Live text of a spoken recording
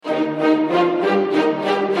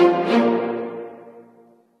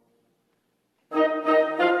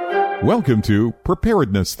Welcome to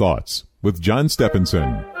Preparedness Thoughts with John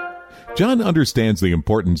Stephenson. John understands the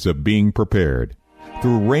importance of being prepared.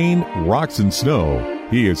 Through rain, rocks, and snow,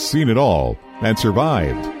 he has seen it all and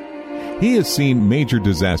survived. He has seen major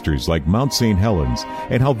disasters like Mount St. Helens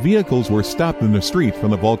and how vehicles were stopped in the street from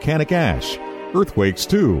the volcanic ash. Earthquakes,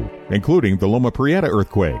 too, including the Loma Prieta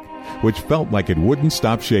earthquake, which felt like it wouldn't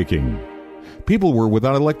stop shaking. People were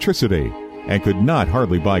without electricity and could not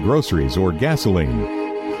hardly buy groceries or gasoline.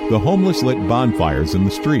 The homeless lit bonfires in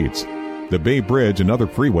the streets. The Bay Bridge and other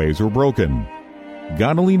freeways were broken.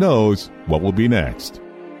 God only knows what will be next.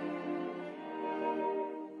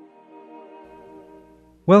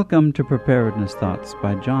 Welcome to Preparedness Thoughts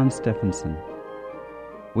by John Stephenson.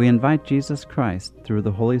 We invite Jesus Christ through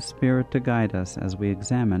the Holy Spirit to guide us as we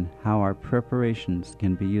examine how our preparations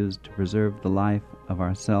can be used to preserve the life of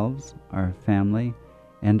ourselves, our family,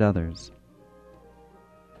 and others.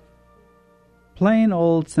 Plain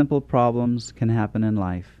old simple problems can happen in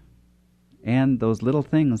life, and those little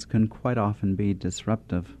things can quite often be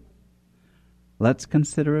disruptive. Let's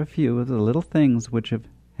consider a few of the little things which have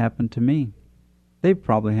happened to me. They've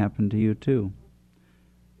probably happened to you too.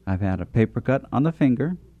 I've had a paper cut on the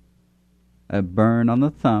finger, a burn on the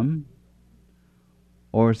thumb,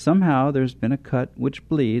 or somehow there's been a cut which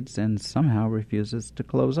bleeds and somehow refuses to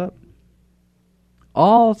close up.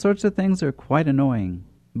 All sorts of things are quite annoying.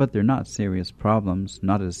 But they're not serious problems,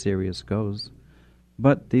 not as serious goes.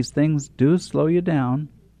 But these things do slow you down.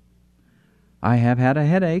 I have had a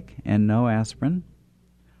headache and no aspirin.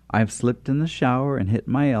 I've slipped in the shower and hit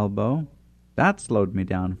my elbow. That slowed me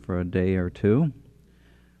down for a day or two.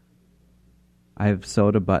 I've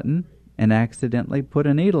sewed a button and accidentally put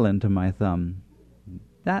a needle into my thumb.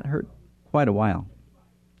 That hurt quite a while.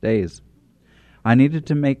 Days. I needed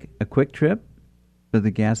to make a quick trip, but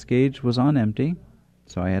the gas gauge was on empty.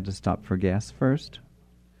 So I had to stop for gas first.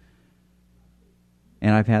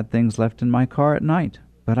 And I've had things left in my car at night,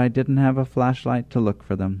 but I didn't have a flashlight to look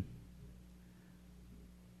for them.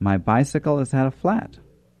 My bicycle has had a flat,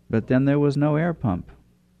 but then there was no air pump.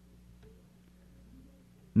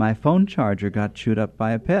 My phone charger got chewed up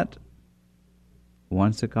by a pet.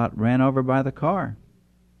 Once it got ran over by the car.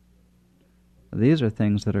 These are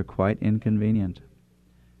things that are quite inconvenient.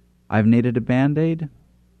 I've needed a Band-Aid,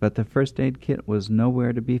 but the first aid kit was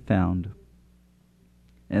nowhere to be found.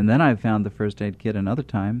 And then I found the first aid kit another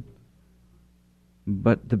time,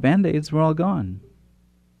 but the Band-Aids were all gone.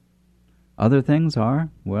 Other things are,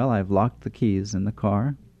 well, I've locked the keys in the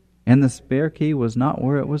car, and the spare key was not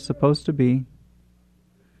where it was supposed to be.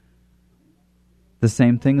 The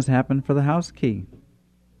same things happened for the house key.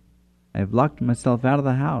 I've locked myself out of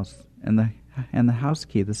the house, and the house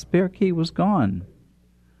key, the spare key, was gone.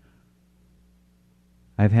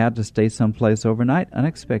 I've had to stay someplace overnight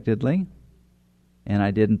unexpectedly, and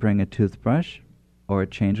I didn't bring a toothbrush or a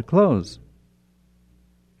change of clothes.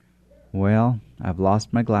 Well, I've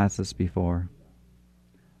lost my glasses before.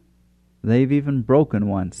 They've even broken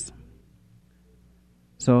once.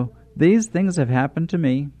 So these things have happened to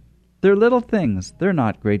me. They're little things. They're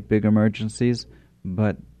not great big emergencies,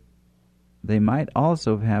 but they might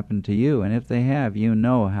also have happened to you, and if they have, you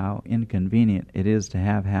know how inconvenient it is to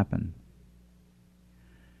have happen.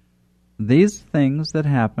 These things that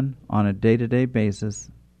happen on a day-to-day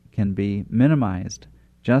basis can be minimized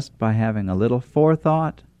just by having a little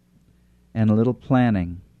forethought and a little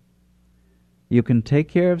planning. You can take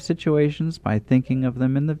care of situations by thinking of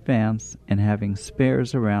them in advance and having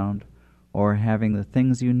spares around, or having the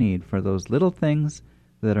things you need for those little things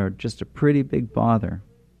that are just a pretty big bother.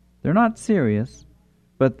 They're not serious,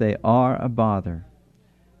 but they are a bother.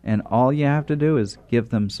 And all you have to do is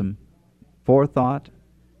give them some forethought,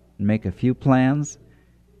 make a few plans,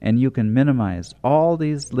 and you can minimize all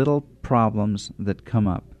these little problems that come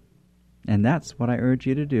up. And that's what I urge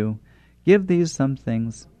you to do. Give these some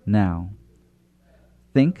things now.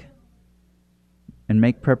 Think and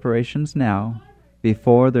make preparations now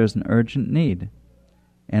before there's an urgent need.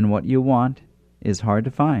 And what you want is hard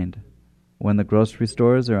to find. When the grocery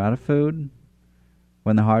stores are out of food,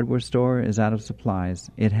 when the hardware store is out of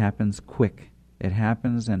supplies, it happens quick. It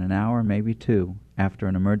happens in an hour, maybe two, after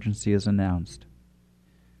an emergency is announced.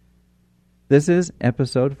 This is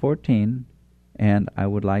episode 14, and I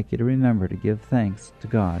would like you to remember to give thanks to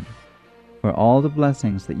God for all the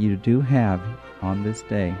blessings that you do have on this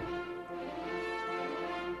day.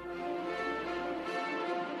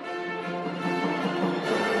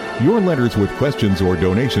 Your letters with questions or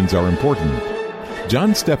donations are important.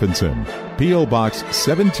 John Stephenson, P.O. Box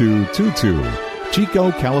 7222,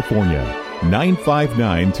 Chico, California,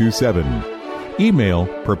 95927. Email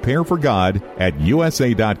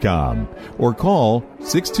prepareforgod@usa.com or call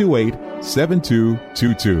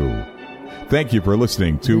 628-7222. Thank you for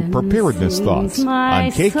listening to Preparedness Thoughts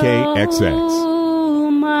on KKXX.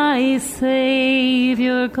 My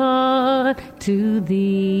Savior God, to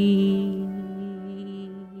thee.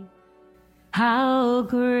 How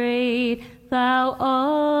great thou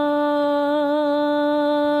art,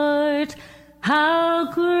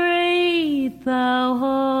 how great thou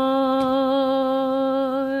art.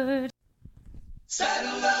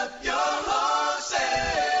 Saddle up your horses.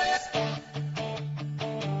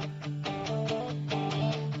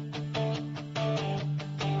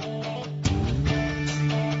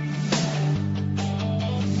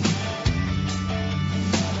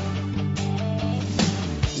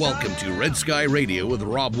 Welcome to Red Sky Radio with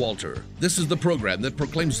Rob Walter. This is the program that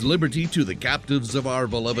proclaims liberty to the captives of our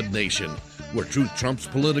beloved nation, where truth trumps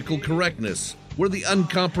political correctness, where the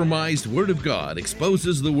uncompromised Word of God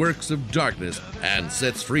exposes the works of darkness and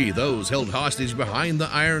sets free those held hostage behind the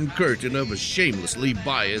iron curtain of a shamelessly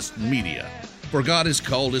biased media. For God has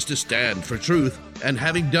called us to stand for truth, and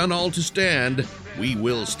having done all to stand, we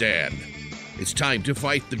will stand. It's time to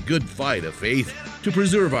fight the good fight of faith to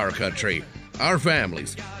preserve our country, our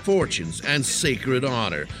families, fortunes, and sacred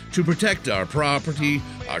honor, to protect our property,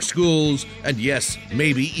 our schools, and yes,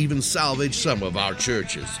 maybe even salvage some of our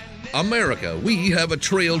churches. America, we have a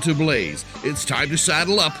trail to blaze. It's time to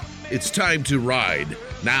saddle up. It's time to ride.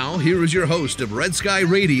 Now, here is your host of Red Sky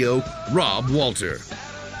Radio, Rob Walter.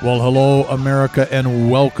 Well, hello, America, and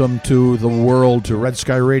welcome to the world, to Red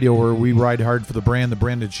Sky Radio, where we ride hard for the brand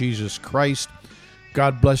of Jesus Christ.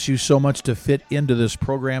 God bless you so much to fit into this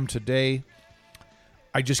program today.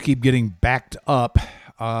 I just keep getting backed up.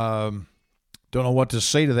 Don't know what to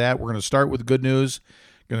say to that. We're going to start with good news.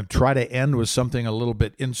 Going to try to end with something a little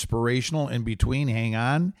bit inspirational in between. Hang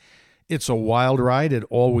on. It's a wild ride. It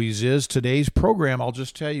always is. Today's program, I'll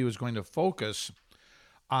just tell you, is going to focus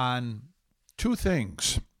on two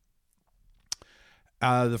things.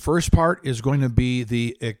 The first part is going to be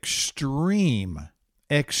the extreme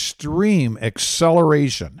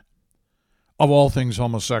acceleration of all things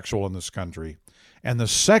homosexual in this country. And the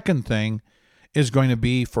second thing is going to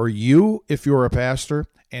be for you, if you're a pastor,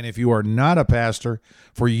 and if you are not a pastor,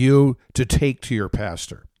 for you to take to your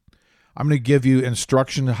pastor. I'm going to give you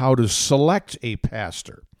instruction on how to select a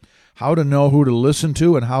pastor, how to know who to listen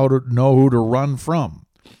to, and how to know who to run from,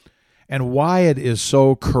 and why it is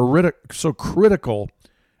so critical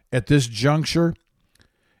at this juncture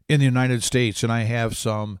in the United States. And I have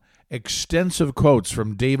some extensive quotes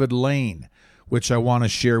from David Lane, which I want to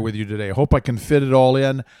share with you today. I hope I can fit it all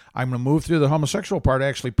in. I'm going to move through the homosexual part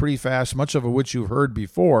actually pretty fast, much of it which you've heard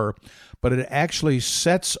before, but it actually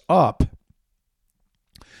sets up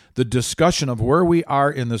the discussion of where we are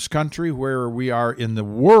in this country, where we are in the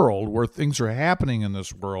world, where things are happening in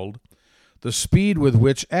this world, the speed with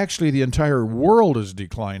which actually the entire world is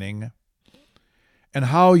declining, and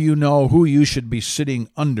how you know who you should be sitting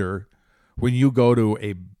under when you go to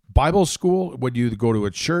a Bible school, when you go to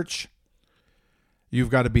a church. You've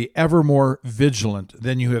got to be ever more vigilant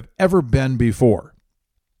than you have ever been before.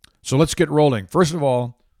 So let's get rolling. First of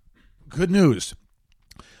all, good news.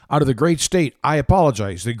 Out of the great state, I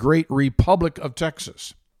apologize, the great Republic of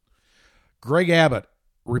Texas. Greg Abbott,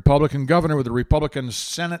 Republican governor with a Republican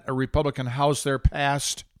Senate, a Republican House there,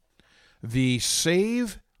 passed the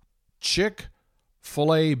Save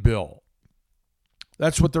Chick-fil-A bill.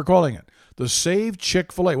 That's what they're calling it. The Save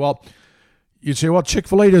Chick-fil-A. Well, you'd say, well,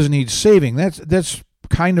 Chick-fil-A doesn't need saving. That's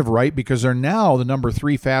kind of right, because they're now the number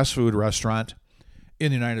 3 fast food restaurant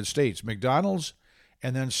in the United States. McDonald's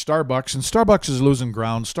and then Starbucks. And Starbucks is losing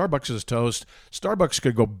ground. Starbucks is toast. Starbucks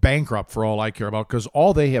could go bankrupt for all I care about, because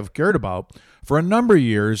all they have cared about for a number of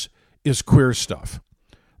years is queer stuff.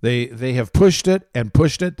 They have pushed it and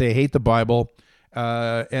pushed it. They hate the Bible.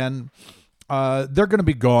 And they're going to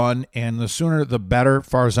be gone, and the sooner the better, as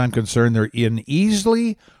far as I'm concerned. They're an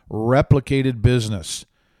easily replicated business.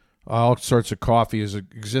 All sorts of coffee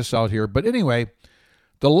exists out here. But anyway,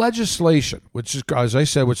 the legislation, which is, as I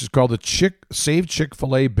said, which is called the Save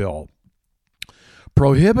Chick-fil-A bill,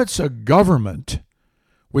 prohibits a government,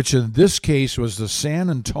 which in this case was the San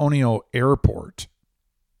Antonio Airport,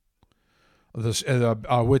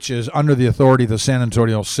 which is under the authority of the San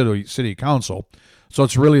Antonio City Council. So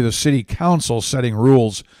it's really the city council setting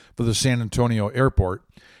rules for the San Antonio Airport.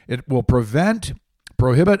 It will prohibit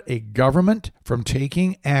a government from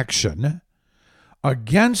taking action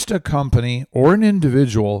against a company or an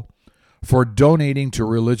individual for donating to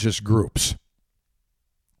religious groups.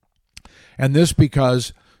 And this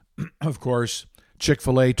because, of course,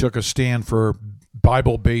 Chick-fil-A took a stand for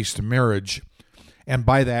Bible-based marriage and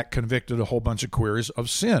by that convicted a whole bunch of queers of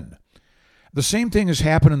sin. The same thing has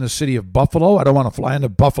happened in the city of Buffalo. I don't want to fly into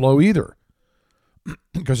Buffalo either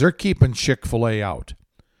because they're keeping Chick-fil-A out.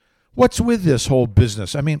 What's with this whole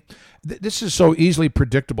business? I mean, this is so easily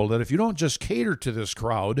predictable that if you don't just cater to this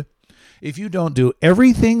crowd, if you don't do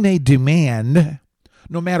everything they demand,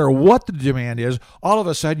 no matter what the demand is, all of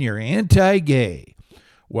a sudden you're anti-gay.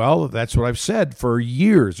 Well, that's what I've said for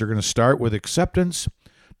years. They're going to start with acceptance,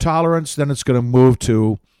 tolerance, then it's going to move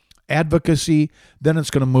to advocacy, then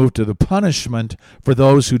it's going to move to the punishment for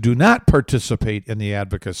those who do not participate in the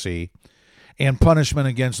advocacy, and punishment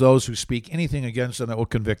against those who speak anything against them that will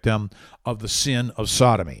convict them of the sin of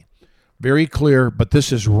sodomy. Very clear, but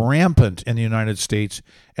this is rampant in the United States,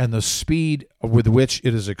 and the speed with which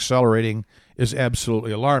it is accelerating is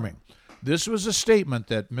absolutely alarming. This was a statement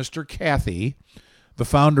that Mr. Cathy, the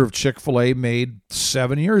founder of Chick-fil-A, made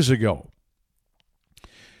 7 years ago.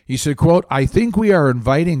 He said, quote, "I think we are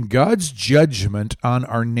inviting God's judgment on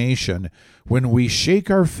our nation when we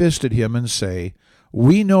shake our fist at him and say,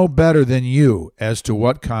 we know better than you as to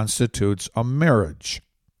what constitutes a marriage.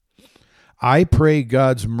 I pray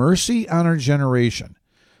God's mercy on our generation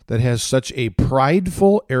that has such a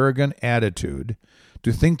prideful, arrogant attitude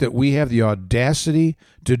to think that we have the audacity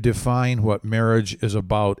to define what marriage is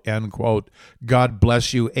about," end quote. God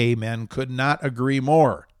bless you, amen. Could not agree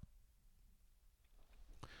more.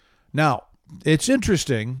 Now, it's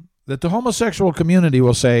interesting that the homosexual community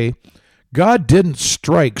will say, God didn't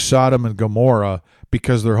strike Sodom and Gomorrah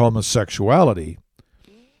because of their homosexuality.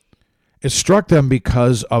 It struck them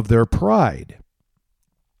because of their pride.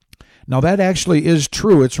 Now, that actually is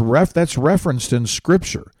true. That's referenced in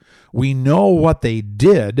Scripture. We know what they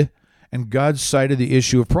did, and God cited the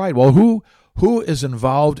issue of pride. Well, who is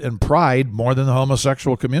involved in pride more than the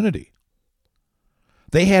homosexual community?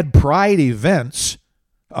 They had pride events,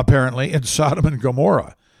 apparently, in Sodom and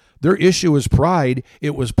Gomorrah. Their issue is pride.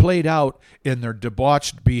 It was played out in their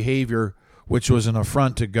debauched behavior, which was an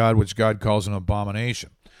affront to God, which God calls an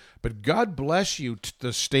abomination. But God bless you,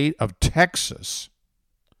 the state of Texas,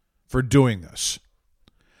 for doing this.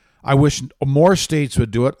 I wish more states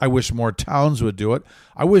would do it. I wish more towns would do it.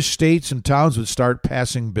 I wish states and towns would start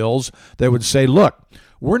passing bills that would say, look,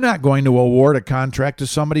 we're not going to award a contract to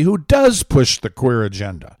somebody who does push the queer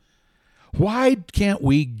agenda. Why can't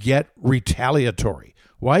we get retaliatory?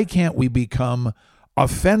 Why can't we become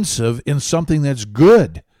offensive in something that's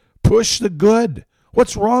good? Push the good.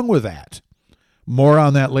 What's wrong with that? More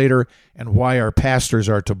on that later, and why our pastors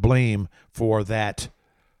are to blame for that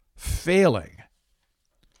failing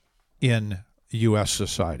in U.S.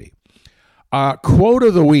 society. Quote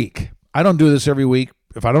of the week. I don't do this every week.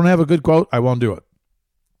 If I don't have a good quote, I won't do it.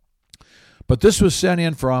 But this was sent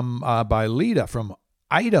in from by Lita from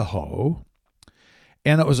Idaho,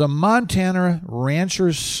 and it was a Montana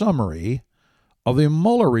rancher's summary of the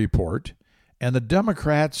Mueller report and the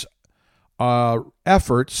Democrats'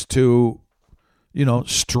 efforts to,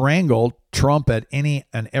 strangle Trump at any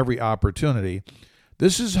and every opportunity.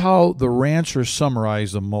 This is how the rancher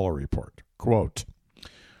summarized the Mueller report. Quote,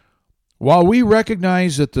 "While we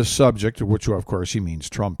recognize that the subject," which of course he means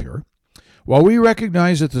Trump here, "while we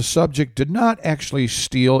recognize that the subject did not actually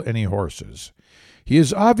steal any horses, he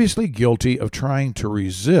is obviously guilty of trying to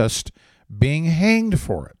resist being hanged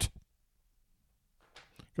for it."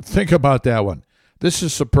 Think about that one. This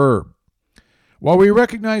is superb. While we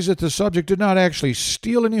recognize that the subject did not actually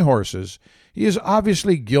steal any horses, he is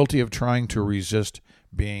obviously guilty of trying to resist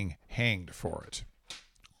being hanged for it.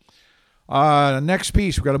 Next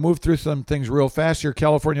piece, we've got to move through some things real fast here.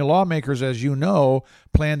 California lawmakers, as you know,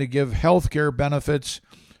 plan to give health care benefits,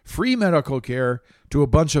 free medical care to a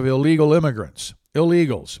bunch of illegal immigrants,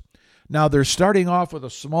 illegals. Now, they're starting off with a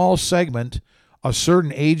small segment, a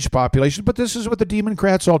certain age population, but this is what the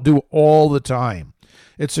Democrats all do all the time.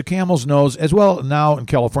 It's the camel's nose, as well now in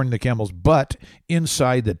California, the camel's butt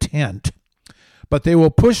inside the tent. But they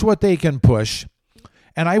will push what they can push,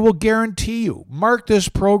 and I will guarantee you, mark this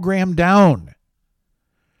program down.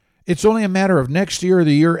 It's only a matter of next year or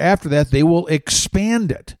the year after that, they will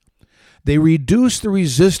expand it. They reduce the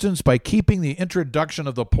resistance by keeping the introduction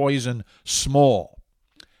of the poison small.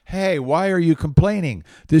 Hey, why are you complaining?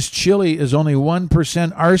 This chili is only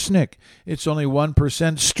 1% arsenic. It's only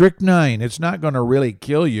 1% strychnine. It's not going to really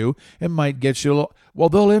kill you. It might get you a little... Well,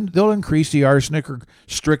 they'll increase the arsenic or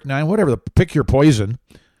strychnine, whatever. Pick your poison.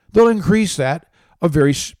 They'll increase that a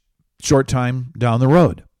very short time down the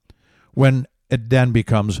road when it then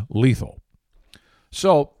becomes lethal.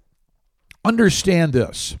 So understand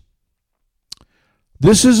this.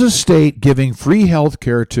 This is a state giving free health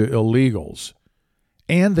care to illegals.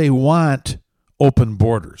 And they want open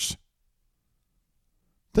borders.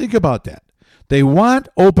 Think about that. They want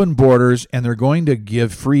open borders, and they're going to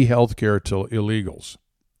give free health care to illegals.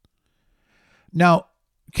 Now,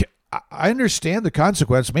 I understand the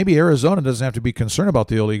consequence. Maybe Arizona doesn't have to be concerned about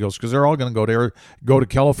the illegals because they're all going to go to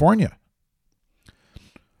California.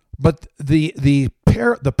 But the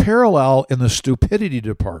parallel in the stupidity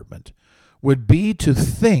department would be to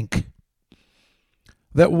think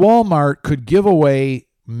that Walmart could give away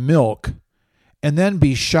milk and then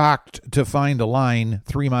be shocked to find a line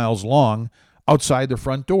 3 miles long outside the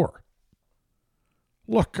front door.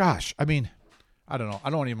 Look, gosh, I mean, I don't know. I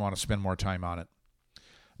don't even want to spend more time on it.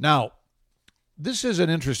 Now, this is an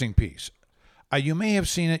interesting piece. You may have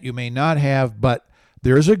seen it, you may not have, but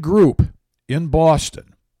there's a group in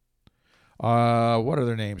Boston. What are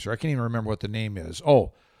their names? I can't even remember what the name is.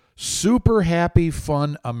 Oh, Super Happy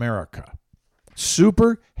Fun America.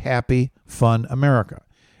 Super Happy Fun America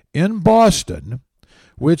in Boston,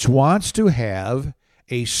 which wants to have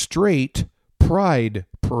a straight pride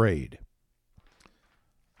parade.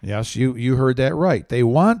 Yes, you heard that right. They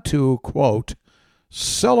want to, quote,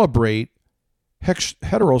 celebrate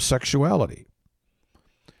heterosexuality.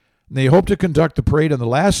 They hope to conduct the parade on the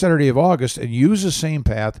last Saturday of August and use the same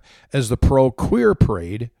path as the pro-queer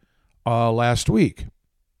parade last week.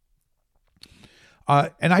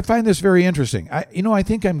 And I find this very interesting. I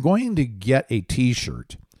think I'm going to get a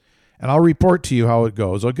T-shirt, and I'll report to you how it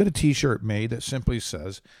goes. I'll get a T-shirt made that simply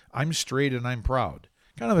says, "I'm straight and I'm proud."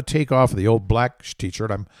 Kind of a takeoff of the old black T-shirt,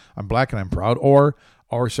 I'm black and I'm proud, or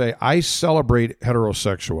say, "I celebrate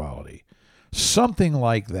heterosexuality." Something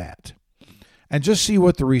like that. And just see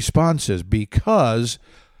what the response is, because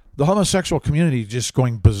the homosexual community is just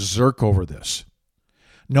going berserk over this.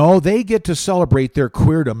 No, they get to celebrate their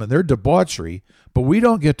queerdom and their debauchery, but we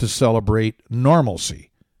don't get to celebrate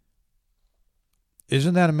normalcy.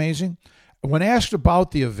 Isn't that amazing? When asked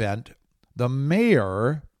about the event, the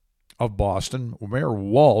mayor of Boston, Mayor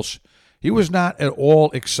Walsh, he was not at all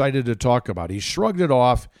excited to talk about it. He shrugged it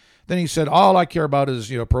off. Then he said, all I care about is,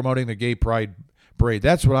 promoting the gay pride parade.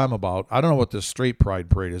 That's what I'm about. I don't know what the straight pride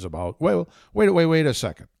parade is about. Wait a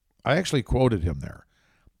second. I actually quoted him there.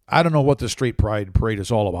 I don't know what the straight pride parade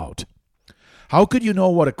is all about. How could you know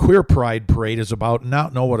what a queer pride parade is about and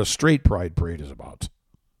not know what a straight pride parade is about?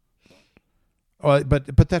 But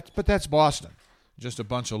that's Boston. Just a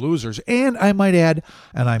bunch of losers. And I might add,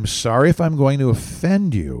 and I'm sorry if I'm going to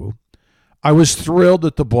offend you, I was thrilled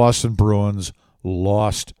that the Boston Bruins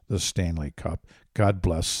lost the Stanley Cup. God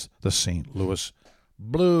bless the St. Louis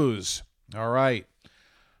Blues. All right.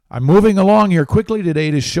 I'm moving along here quickly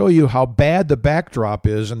today to show you how bad the backdrop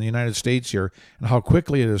is in the United States here and how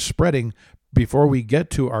quickly it is spreading before we get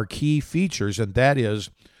to our key features, and that is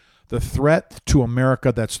the threat to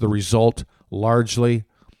America that's the result largely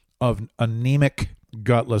of anemic,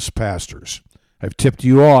 gutless pastors. I've tipped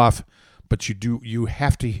you off, but you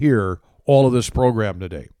have to hear all of this program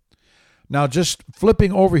today. Now, just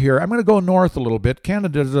flipping over here, I'm going to go north a little bit.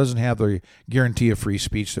 Canada doesn't have the guarantee of free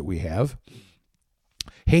speech that we have.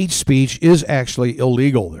 Hate speech is actually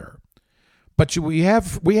illegal there. But we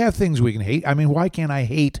have things we can hate. I mean, why can't I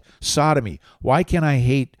hate sodomy? Why can't I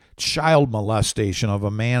hate child molestation of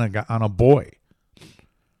a man on a boy?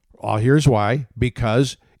 Well, here's why.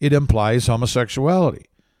 Because it implies homosexuality.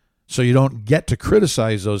 So you don't get to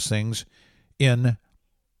criticize those things in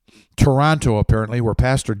Toronto, apparently, where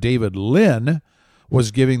Pastor David Lynn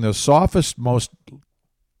was giving the softest, most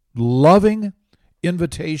loving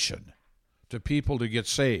invitation to people to get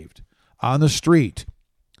saved on the street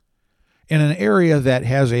in an area that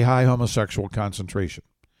has a high homosexual concentration.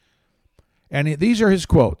 And these are his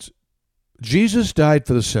quotes. Jesus died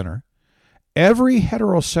for the sinner. Every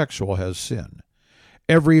heterosexual has sin.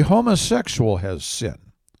 Every homosexual has sin.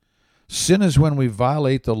 Sin is when we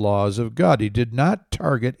violate the laws of God. He did not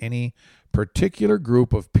target any particular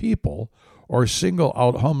group of people or single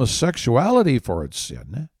out homosexuality for its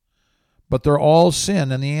sin, but they're all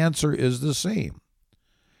sin, and the answer is the same.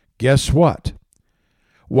 Guess what?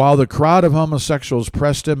 While the crowd of homosexuals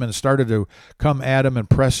pressed him and started to come at him and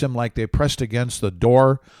press him like they pressed against the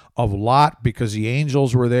door of Lot because the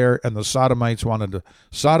angels were there and the sodomites wanted to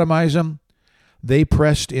sodomize him, they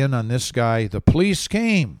pressed in on this guy. The police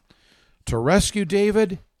came to rescue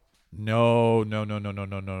David? No.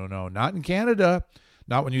 Not in Canada.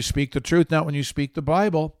 Not when you speak the truth, not when you speak the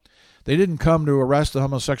Bible. They didn't come to arrest the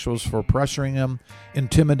homosexuals for pressuring him,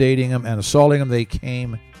 intimidating him, and assaulting him. They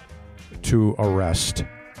came to arrest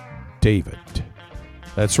David.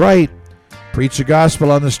 That's right. Preach the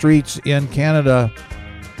gospel on the streets in Canada.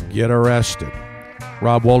 Get arrested.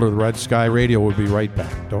 Rob Walter, the Red Sky Radio, will be right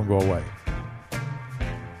back. Don't go away.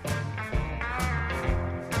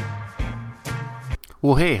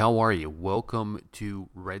 Well, hey, how are you? Welcome to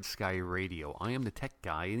Red Sky Radio. I am the tech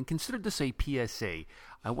guy, and consider this a PSA.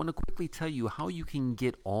 I want to quickly tell you how you can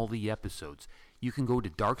get all the episodes. You can go to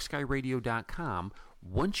darkskyradio.com.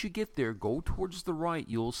 Once you get there, go towards the right.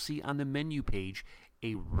 You'll see on the menu page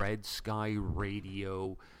a Red Sky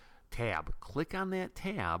Radio tab. Click on that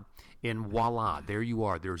tab, and voila, there you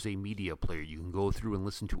are. There's a media player. You can go through and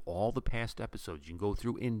listen to all the past episodes. You can go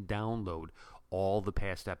through and download all the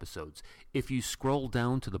past episodes. If you scroll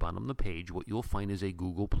down to the bottom of the page, what you'll find is a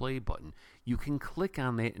Google Play button. You can click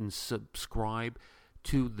on that and subscribe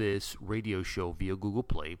to this radio show via Google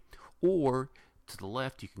Play, or to the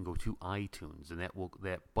left you can go to iTunes, and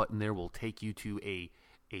that button there will take you to a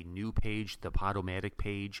new page, the Podomatic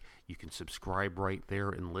page. You can subscribe right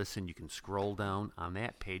there and listen. You can scroll down on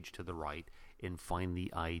that page to the right and find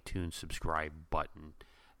the iTunes subscribe button.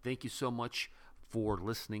 Thank you so much for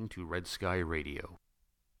listening to Red Sky Radio.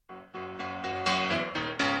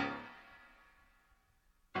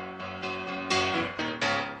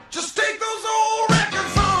 Just take those old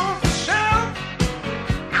records off the shelf.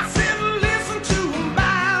 I sit and listen to them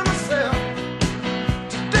by myself.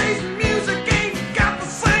 Today's music ain't got the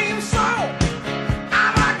same soul.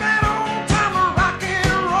 I like that old time rock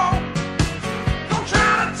and roll. Don't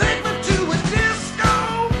try to take me to a disco.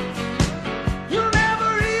 You'll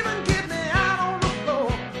never even get me out on the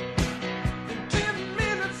floor. In 10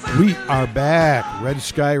 minutes We are back. Red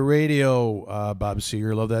Sky Radio. Bob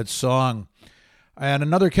Seger, love that song. And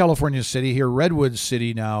another California city here, Redwood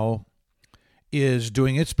City now, is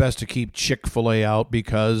doing its best to keep Chick-fil-A out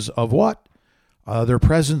because of what? Their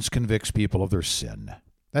presence convicts people of their sin.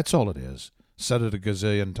 That's all it is. Said it a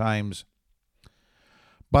gazillion times.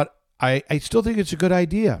 But I still think it's a good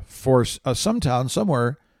idea for some town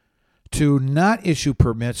somewhere to not issue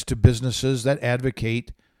permits to businesses that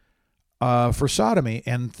advocate for sodomy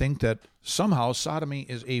and think that somehow sodomy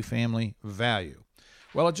is a family value.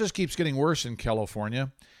 Well, it just keeps getting worse in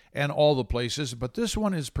California and all the places, but this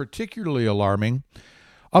one is particularly alarming.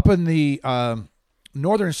 Up in the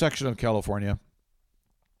northern section of California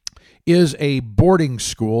is a boarding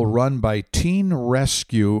school run by Teen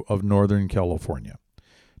Rescue of Northern California.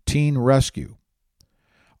 Teen Rescue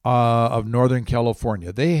of Northern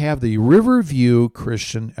California. They have the Riverview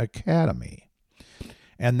Christian Academy,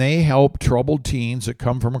 and they help troubled teens that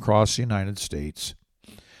come from across the United States.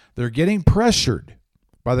 They're getting pressured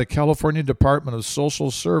by the California Department of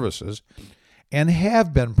Social Services and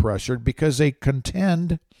have been pressured because they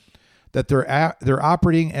contend that they're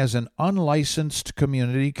operating as an unlicensed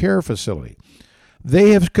community care facility.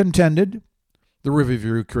 They have contended, the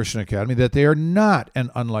Riverview Christian Academy, that they are not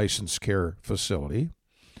an unlicensed care facility.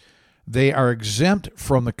 They are exempt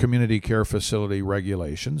from the community care facility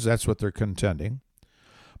regulations. That's what they're contending.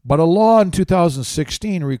 But a law in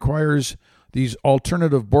 2016 requires these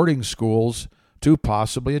alternative boarding schools to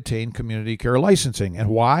possibly attain community care licensing. And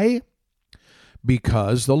why?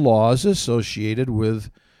 Because the laws associated with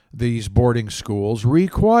these boarding schools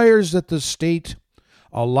requires that the state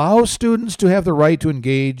allow students to have the right to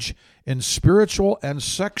engage in spiritual and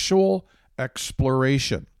sexual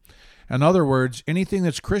exploration. In other words, anything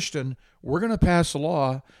that's Christian, we're going to pass a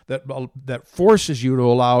law that forces you to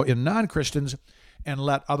allow in non-Christians and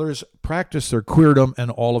let others practice their queerdom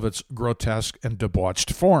in all of its grotesque and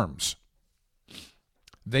debauched forms.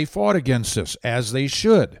 They fought against this, as they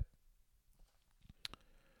should.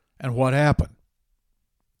 And what happened?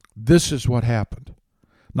 This is what happened.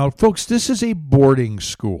 Now, folks, this is a boarding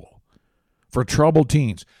school for troubled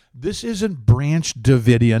teens. This isn't Branch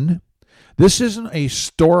Davidian. This isn't a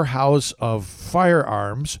storehouse of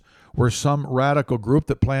firearms where some radical group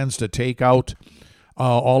that plans to take out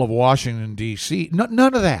all of Washington, D.C. None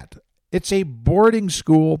of that. It's a boarding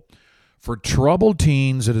school for troubled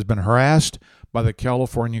teens that has been harassed by the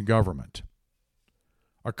California government.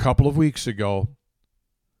 A couple of weeks ago,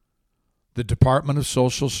 the Department of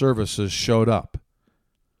Social Services showed up.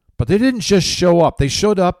 But they didn't just show up. They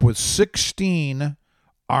showed up with 16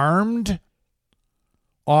 armed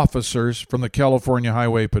officers from the California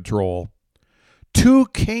Highway Patrol, 2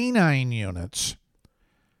 canine units,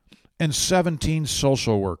 and 17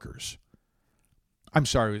 social workers. I'm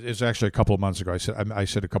sorry, it's actually a couple of months ago. I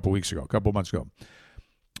said a couple of weeks ago, a couple of months ago.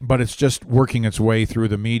 But it's just working its way through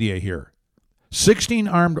the media here. 16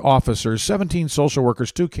 armed officers, 17 social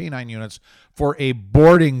workers, 2 canine units for a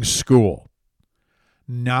boarding school.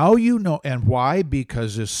 Now you know. And why?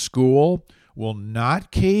 Because this school will not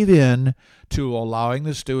cave in to allowing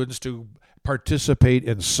the students to participate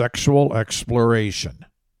in sexual exploration.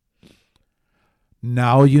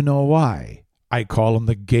 Now you know why. I call them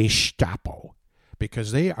the Gestapo,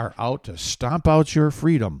 because they are out to stomp out your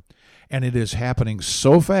freedom And it is happening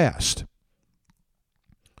so fast.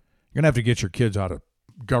 You're going to have to get your kids out of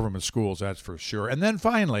government schools, that's for sure. And then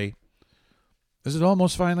finally, is it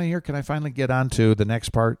almost finally here? Can I finally get on to the next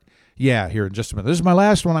part? Yeah, here in just a minute. This is my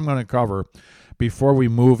last one I'm going to cover before we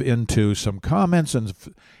move into some comments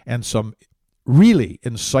and some really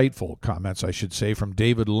insightful comments, I should say, from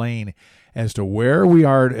David Lane as to where we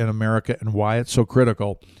are in America and why it's so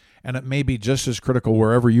critical. And it may be just as critical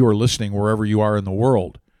wherever you are listening, wherever you are in the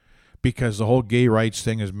world, because the whole gay rights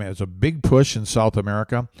thing is a big push in South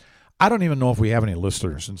America. I don't even know if we have any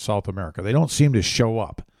listeners in South America. They don't seem to show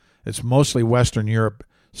up. It's mostly Western Europe,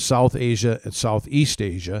 South Asia, and Southeast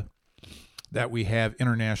Asia that we have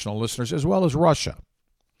international listeners, as well as Russia.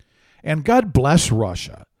 And God bless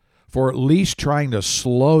Russia for at least trying to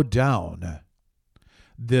slow down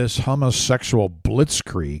this homosexual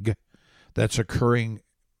blitzkrieg that's occurring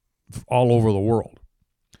all over the world.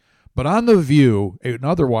 But on The View, an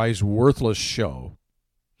otherwise worthless show,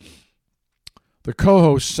 the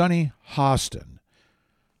co-host Sunny Hostin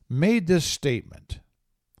made this statement.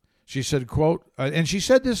 She said, quote, and she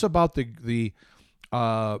said this about the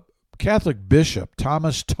Catholic bishop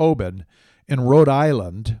Thomas Tobin in Rhode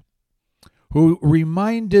Island, who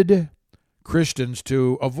reminded Christians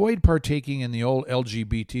to avoid partaking in the old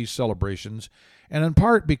LGBT celebrations, and in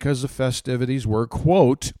part because the festivities were,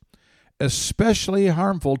 quote, especially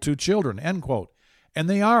harmful to children, end quote. And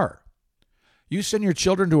they are. You send your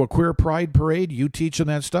children to a queer pride parade, you teach them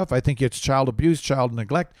that stuff, I think it's child abuse, child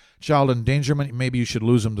neglect, child endangerment. Maybe you should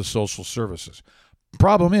lose them to social services.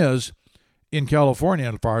 Problem is, in California,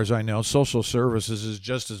 as far as I know, social services is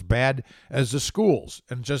just as bad as the schools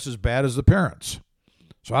and just as bad as the parents.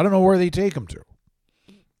 So I don't know where they take them to.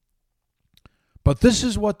 But this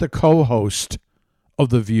is what the co-host of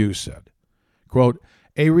The View said. Quote,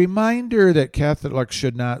 a reminder that Catholics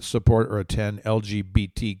should not support or attend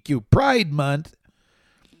LGBTQ Pride Month,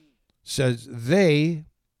 says they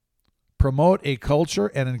promote a culture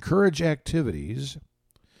and encourage activities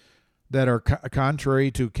that are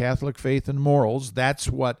contrary to Catholic faith and morals. That's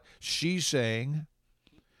what she's saying,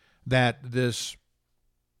 that this,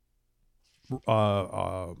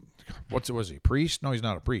 was he, priest? No, he's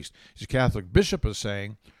not a priest. He's a Catholic bishop is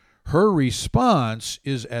saying. Her response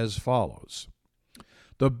is as follows.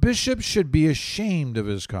 The bishop should be ashamed of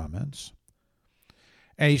his comments.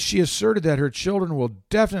 And she asserted that her children will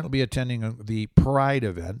definitely be attending the Pride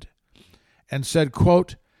event and said,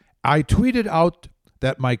 quote, I tweeted out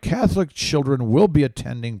that my Catholic children will be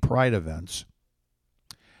attending Pride events,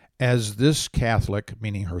 as this Catholic,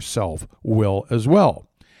 meaning herself, will as well.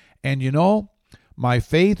 And you know, my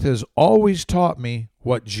faith has always taught me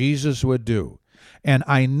what Jesus would do. And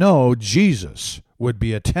I know Jesus would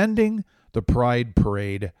be attending the Pride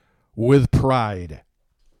parade with pride.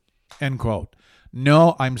 End quote.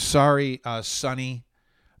 No, I'm sorry, Sonny,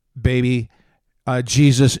 baby.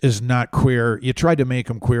 Jesus is not queer. You tried to make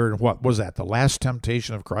him queer in what was that? The Last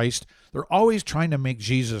Temptation of Christ? They're always trying to make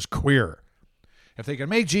Jesus queer. If they can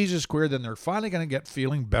make Jesus queer, then they're finally going to get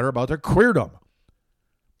feeling better about their queerdom.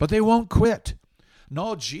 But they won't quit.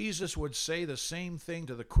 No, Jesus would say the same thing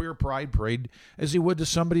to the queer pride parade as he would to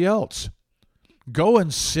somebody else. Go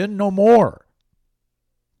and sin no more.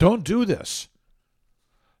 Don't do this.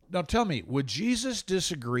 Now tell me, would Jesus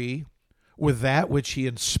disagree with that which he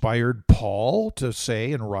inspired Paul to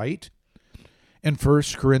say and write in 1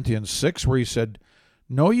 Corinthians 6, where he said,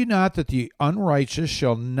 know ye not that the unrighteous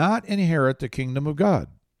shall not inherit the kingdom of God?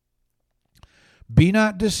 Be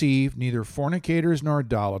not deceived, neither fornicators nor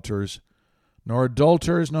idolaters, nor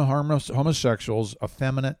adulterers, nor homosexuals,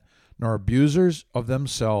 effeminate, nor abusers of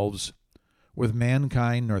themselves with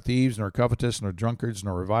mankind, nor thieves, nor covetous, nor drunkards,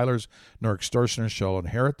 nor revilers, nor extortioners shall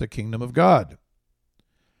inherit the kingdom of God.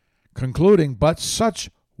 Concluding, but such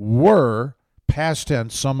were, past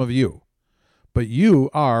tense, some of you. But you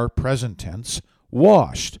are, present tense,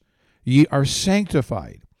 washed. Ye are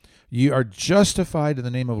sanctified. Ye are justified in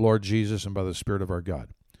the name of Lord Jesus and by the Spirit of our God.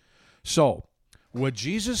 So, would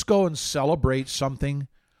Jesus go and celebrate something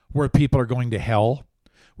where people are going to hell?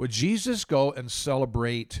 Would Jesus go and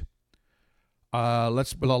celebrate,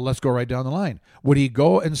 let's go right down the line. Would he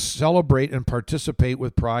go and celebrate and participate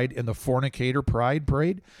with pride in the fornicator pride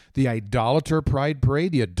parade, the idolater pride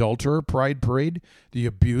parade, the adulterer pride parade, the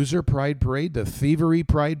abuser pride parade, the thievery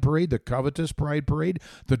pride parade, the covetous pride parade,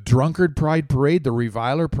 the drunkard pride parade, the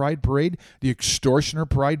reviler pride parade, the extortioner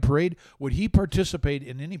pride parade? Would he participate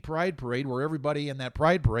in any pride parade where everybody in that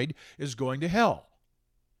pride parade is going to hell?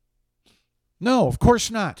 No, of course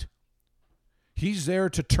not. He's there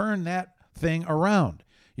to turn that thing around.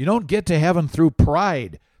 You don't get to heaven through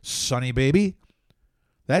pride, sonny baby.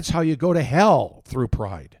 That's how you go to hell, through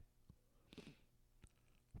pride.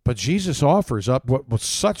 But Jesus offers up what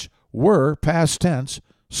such were, past tense,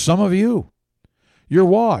 some of you. You're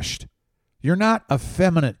washed. You're not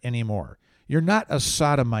effeminate anymore. You're not a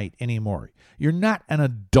sodomite anymore. You're not an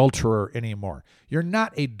adulterer anymore. You're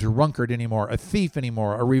not a drunkard anymore, a thief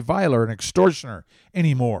anymore, a reviler, an extortioner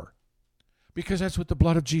anymore. Because that's what the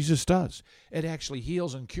blood of Jesus does. It actually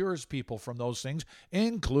heals and cures people from those things,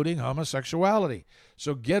 including homosexuality.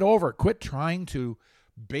 So get over it. Quit trying to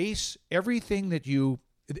base every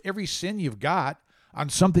sin you've got on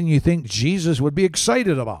something you think Jesus would be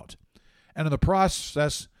excited about. And in the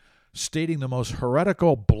process, stating the most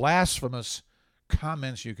heretical, blasphemous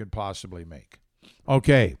comments you could possibly make.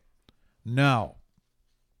 Okay, now,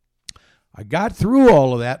 I got through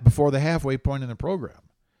all of that before the halfway point in the program.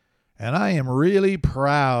 And I am really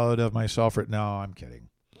proud of myself right now. I'm kidding.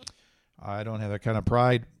 I don't have that kind of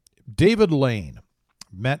pride. David Lane.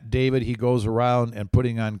 Met David. He goes around and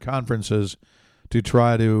putting on conferences to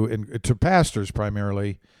try to pastors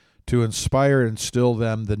primarily, to inspire and instill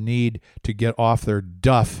them the need to get off their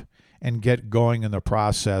duff and get going in the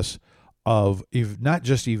process of not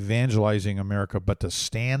just evangelizing America, but to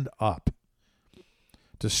stand up.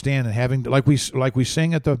 To stand and having, like we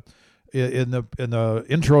sing at in the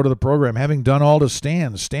intro to the program, having done all to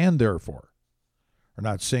stand therefore. Or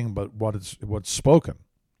not sing, but what's spoken.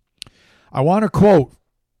 I want to quote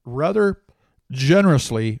rather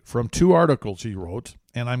generously from 2 articles he wrote,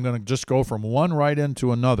 and I'm going to just go from one right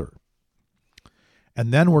into another.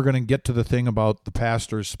 And then we're going to get to the thing about the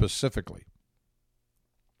pastors specifically.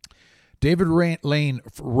 David Lane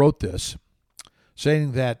wrote this,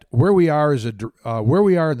 saying that where we are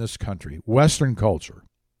in this country, Western culture,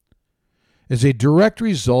 is a direct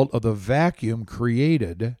result of the vacuum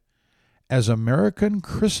created as American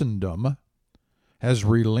Christendom has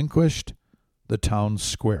relinquished the town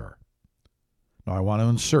square. Now, I want to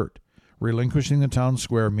insert, relinquishing the town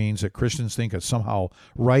square means that Christians think it's somehow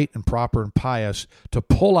right and proper and pious to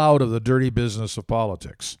pull out of the dirty business of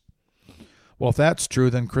politics. Well, if that's true,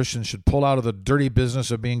 then Christians should pull out of the dirty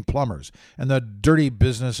business of being plumbers and the dirty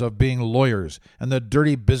business of being lawyers and the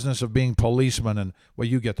dirty business of being policemen, and, well,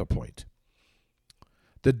 you get the point.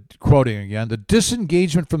 Quoting again, the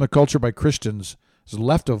disengagement from the culture by Christians has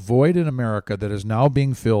left a void in America that is now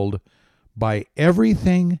being filled by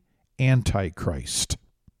everything Antichrist.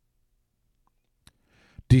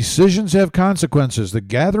 Decisions have consequences. The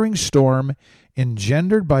gathering storm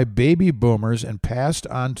engendered by baby boomers and passed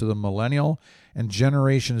on to the millennial and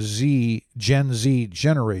Gen Z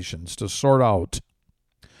generations to sort out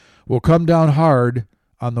will come down hard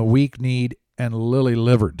on the weak-kneed and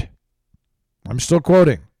lily-livered. I'm still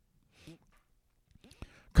quoting.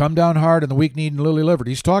 Come down hard on the weak-kneed and lily-livered.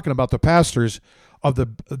 He's talking about the pastors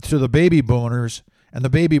to the baby boomers, and the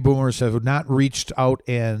baby boomers have not reached out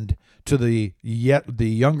and to the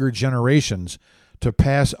younger generations to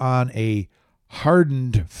pass on a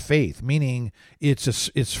hardened faith, meaning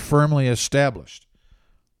it's firmly established.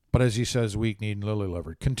 But as he says, weak-kneed and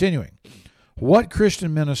lily-livered. Continuing. What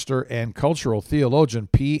Christian minister and cultural theologian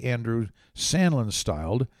P. Andrew Sandlin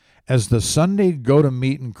styled as the Sunday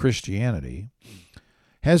go-to-meeting Christianity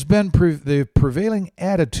has been the prevailing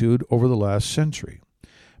attitude over the last century,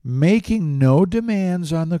 making no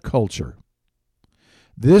demands on the culture.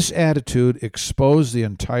 This attitude exposed the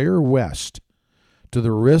entire West to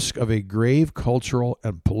the risk of a grave cultural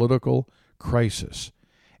and political crisis,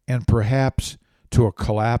 and perhaps to a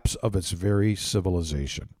collapse of its very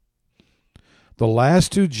civilization. The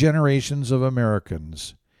last 2 generations of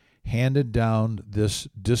Americans handed down this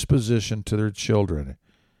disposition to their children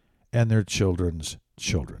and their children's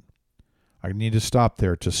children. I need to stop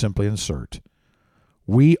there to simply insert.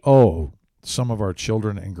 We owe some of our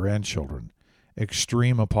children and grandchildren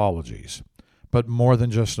extreme apologies, but more than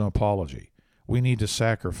just an apology. We need to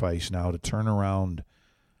sacrifice now to turn around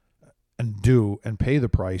and do and pay the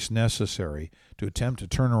price necessary to attempt to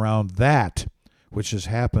turn around that which has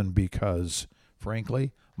happened because,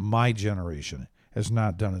 frankly, my generation has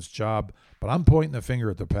not done its job, but I'm pointing the finger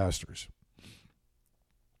at the pastors.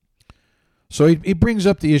 So he brings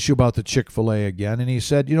up the issue about the Chick-fil-A again, and he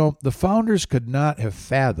said, the founders could not have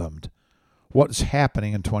fathomed what's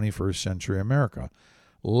happening in 21st century America,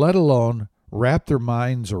 let alone wrap their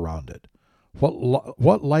minds around it.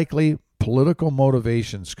 What likely political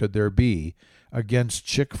motivations could there be against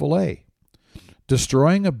Chick-fil-A?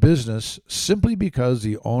 Destroying a business simply because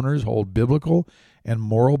the owners hold biblical and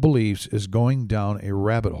moral beliefs is going down a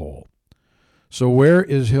rabbit hole. So where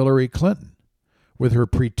is Hillary Clinton with her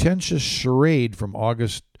pretentious charade from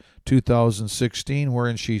August 2016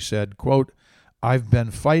 wherein she said, quote, "I've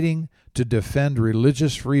been fighting to defend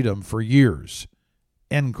religious freedom for years,"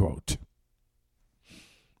 end quote.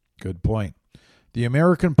 Good point. The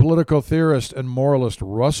American political theorist and moralist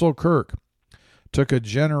Russell Kirk took a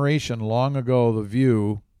generation long ago the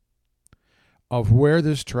view of where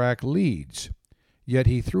this track leads, yet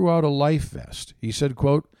he threw out a life vest. He said,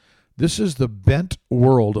 quote, "This is the bent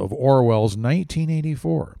world of Orwell's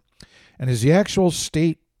 1984 and is the actual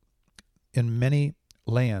state in many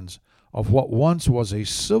lands of what once was a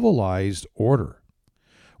civilized order.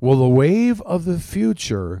 Will the wave of the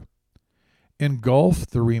future engulf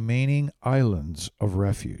the remaining islands of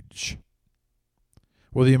refuge?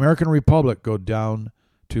 Will the American Republic go down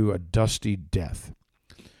to a dusty death?"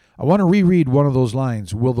 I want to reread one of those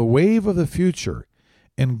lines. Will the wave of the future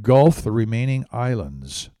engulf the remaining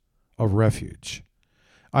islands of refuge?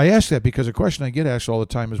 I ask that because a question I get asked all the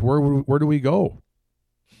time is, where do we go?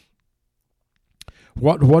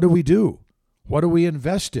 What do we do? What do we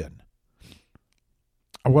invest in?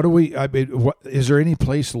 Is there any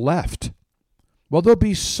place left? Well, there'll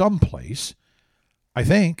be some place, I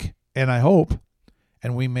think, and I hope,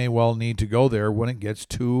 and we may well need to go there when it gets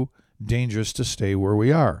too dangerous to stay where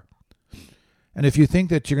we are. And if you think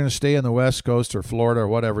that you're going to stay on the West Coast or Florida or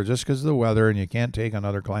whatever just because of the weather and you can't take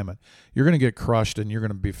another climate, you're going to get crushed and you're going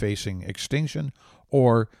to be facing extinction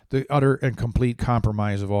or the utter and complete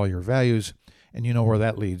compromise of all your values. And you know where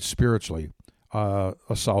that leads spiritually, a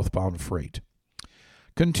southbound freight.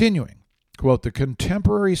 Continuing, quote, "The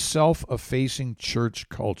contemporary self-effacing church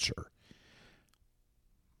culture."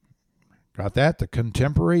 Got that? The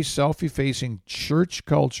contemporary self-effacing church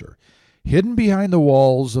culture, hidden behind the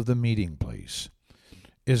walls of the meeting place,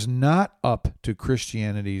 is not up to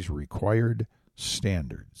Christianity's required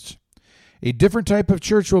standards. A different type of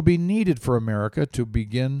church will be needed for America to be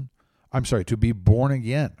born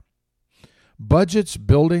again. Budgets,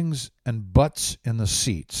 buildings, and butts in the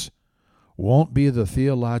seats won't be the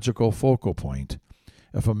theological focal point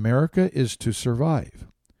if America is to survive.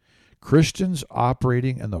 Christians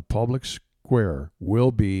operating in the public square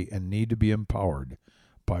will be and need to be empowered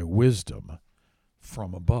by wisdom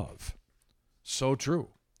from above. So true.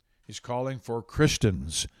 He's calling for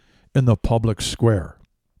Christians in the public square.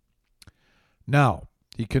 Now,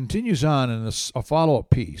 he continues on in a follow-up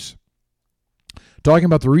piece, talking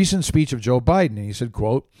about the recent speech of Joe Biden. And he said,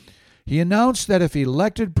 quote, "He announced that if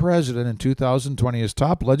elected president in 2020, his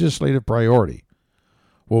top legislative priority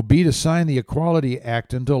will be to sign the Equality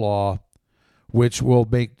Act into law, which will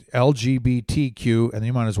make LGBTQ, and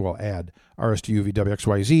you might as well add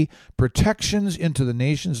RSTUVWXYZ, protections into the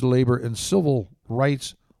nation's labor and civil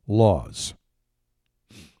rights laws."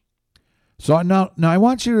 So now I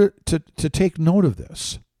want you to take note of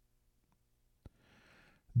this.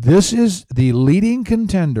 This is the leading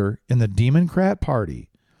contender in the Democrat Party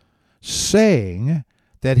saying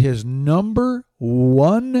that his number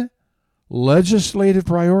one legislative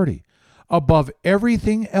priority above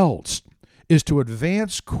everything else is to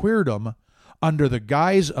advance queerdom under the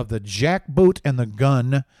guise of the jackboot and the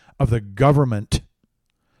gun of the government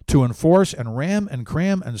to enforce and ram and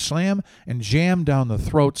cram and slam and jam down the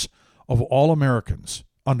throats of all Americans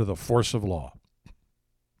under the force of law.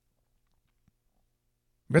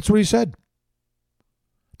 That's what he said.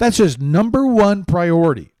 That's his number one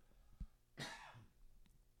priority.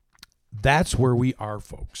 That's where we are,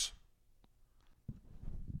 folks.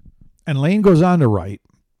 And Lane goes on to write,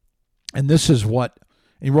 and this is what,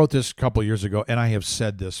 he wrote this a couple years ago, and I have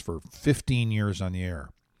said this for 15 years on the air,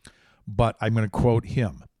 but I'm going to quote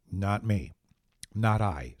him, not me, not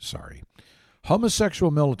I, sorry.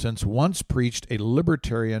 "Homosexual militants once preached a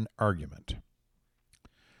libertarian argument.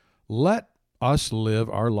 Let us live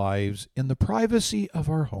our lives in the privacy of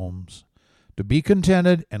our homes, to be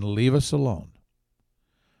contented and leave us alone.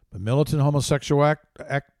 But militant homosexual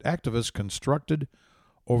activists constructed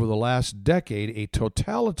over the last decade a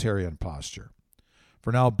totalitarian posture.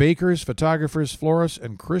 For now, bakers, photographers, florists,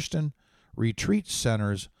 and Christian retreat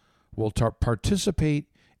centers will participate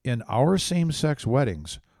in our same-sex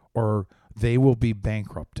weddings, or they will be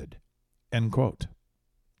bankrupted." End quote.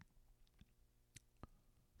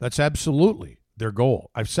 That's absolutely their goal.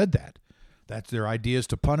 I've said that. That's their idea, is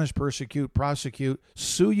to punish, persecute, prosecute,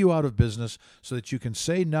 sue you out of business so that you can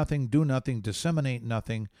say nothing, do nothing, disseminate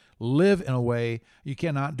nothing, live in a way you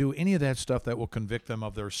cannot do any of that stuff that will convict them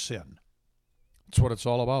of their sin. That's what it's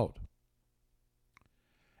all about.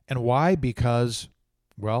 And why? Because,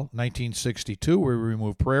 well, 1962, we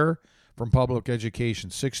removed prayer from public education.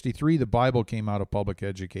 63, the Bible came out of public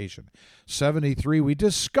education. 73, we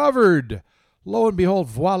discovered, lo and behold,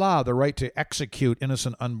 voila, the right to execute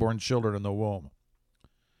innocent unborn children in the womb.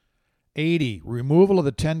 80, removal of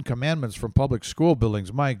the 10 Commandments from public school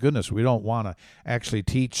buildings. My goodness, we don't want to actually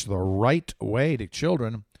teach the right way to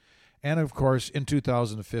children. And of course, in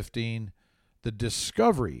 2015, the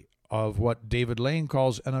discovery of what David Lane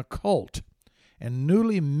calls an occult and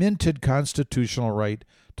newly minted constitutional right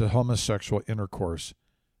to homosexual intercourse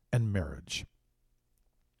and marriage.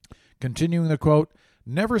 Continuing the quote,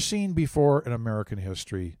 never seen before in American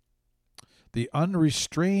history, the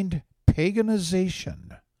unrestrained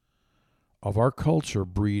paganization of our culture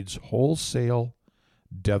breeds wholesale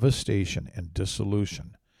devastation and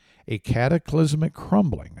dissolution, a cataclysmic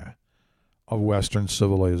crumbling of Western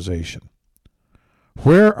civilization.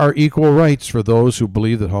 Where are equal rights for those who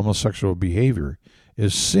believe that homosexual behavior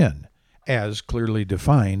is sin, as clearly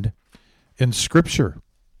defined in Scripture?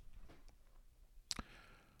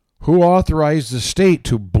 Who authorized the state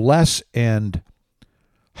to bless and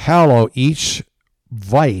hallow each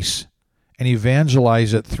vice and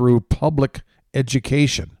evangelize it through public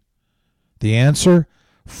education? The answer,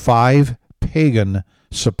 5 pagan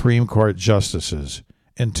Supreme Court justices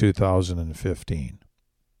in 2015.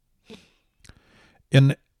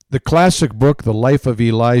 In the classic book, The Life of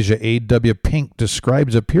Elijah, A.W. Pink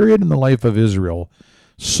describes a period in the life of Israel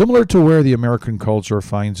similar to where the American culture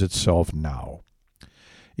finds itself now.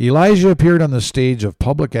 Elijah appeared on the stage of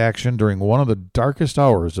public action during one of the darkest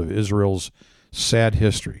hours of Israel's sad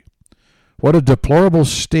history. What a deplorable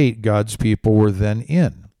state God's people were then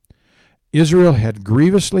in. Israel had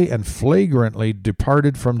grievously and flagrantly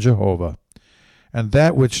departed from Jehovah, and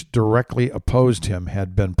that which directly opposed him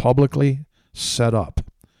had been publicly set up,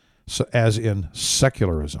 so as in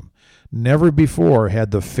secularism. Never before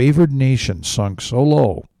had the favored nation sunk so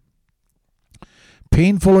low.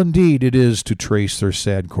 Painful indeed it is to trace their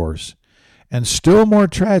sad course, and still more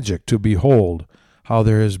tragic to behold how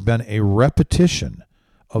there has been a repetition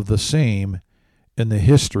of the same in the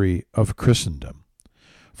history of Christendom.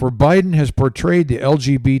 For Biden has portrayed the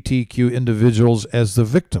LGBTQ individuals as the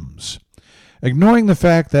victims, ignoring the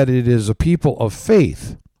fact that it is a people of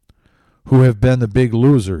faith who have been the big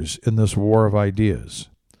losers in this war of ideas.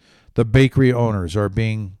 The bakery owners are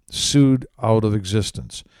being sued out of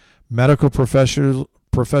existence. Medical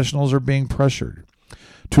professionals are being pressured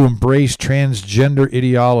to embrace transgender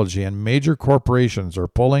ideology, and major corporations are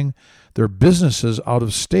pulling their businesses out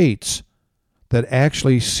of states that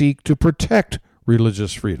actually seek to protect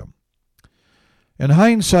religious freedom. In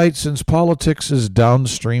hindsight, since politics is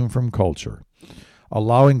downstream from culture,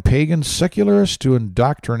 allowing pagan secularists to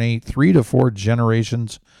indoctrinate 3 to 4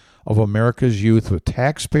 generations of America's youth with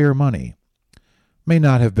taxpayer money may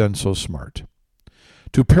not have been so smart.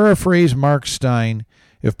 To paraphrase Mark Stein,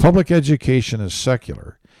 if public education is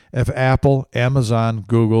secular, if Apple, Amazon,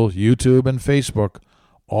 Google, YouTube, and Facebook,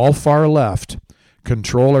 all far left,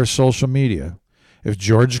 control our social media, if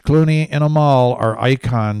George Clooney and Amal are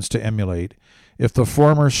icons to emulate, if the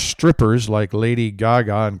former strippers like Lady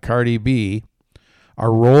Gaga and Cardi B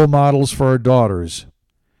are role models for our daughters,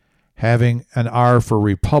 having an R for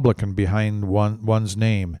Republican behind one's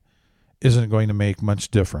name isn't going to make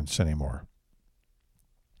much difference anymore.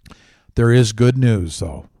 There is good news,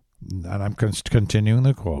 though, and I'm continuing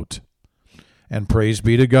the quote. And praise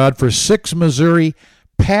be to God for 6 Missouri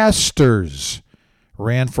pastors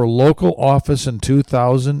ran for local office in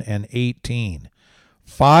 2018.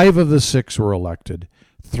 5 of the 6 were elected.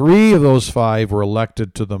 3 of those 5 were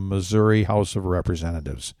elected to the Missouri House of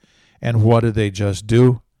Representatives. And what did they just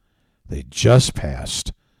do? They just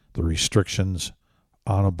passed the restrictions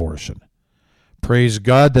on abortion. Praise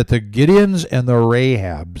God that the Gideons and the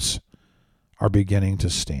Rahabs are beginning to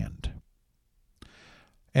stand.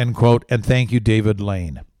 End quote. And thank you, David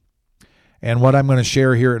Lane. And what I'm going to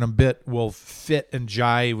share here in a bit will fit and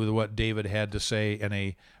jive with what David had to say in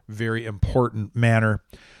a very important manner,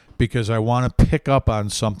 because I want to pick up on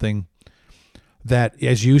something that,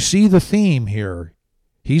 as you see the theme here,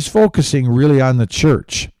 he's focusing really on the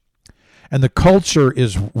church. And the culture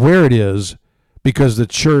is where it is because the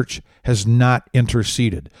church has not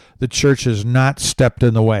interceded. The church has not stepped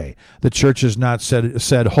in the way. The church has not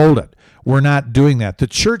said, hold it, we're not doing that. The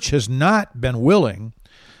church has not been willing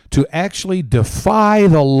to actually defy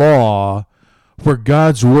the law where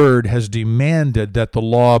God's word has demanded that the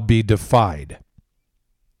law be defied.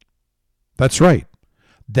 That's right.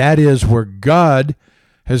 That is where God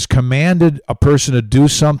has commanded a person to do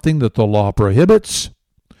something that the law prohibits,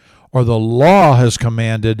 or the law has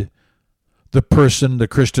commanded the person, the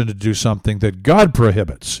Christian, to do something that God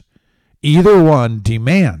prohibits. Either one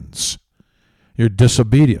demands your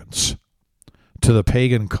disobedience to the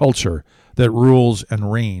pagan culture that rules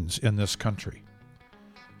and reigns in this country.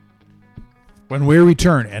 When we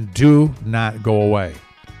return, and do not go away,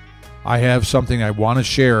 I have something I want to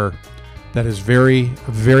share that is very,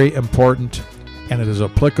 very important, and it is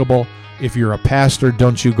applicable If you're a pastor,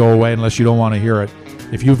 don't you go away unless you don't want to hear it.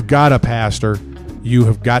 If you've got a pastor, you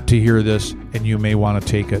have got to hear this, and you may want to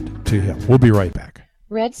take it to him. We'll be right back.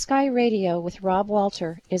 Red Sky Radio with Rob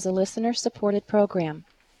Walter is a listener-supported program.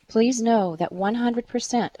 Please know that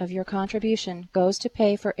 100% of your contribution goes to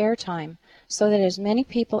pay for airtime so that as many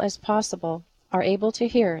people as possible are able to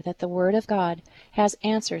hear that the Word of God has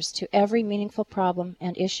answers to every meaningful problem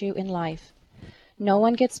and issue in life. No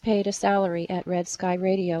one gets paid a salary at Red Sky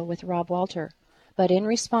Radio with Rob Walter, but in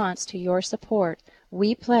response to your support,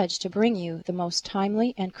 we pledge to bring you the most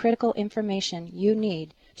timely and critical information you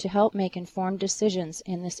need to help make informed decisions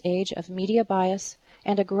in this age of media bias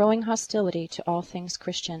and a growing hostility to all things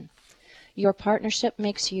Christian. Your partnership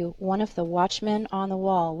makes you one of the watchmen on the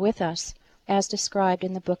wall with us, as described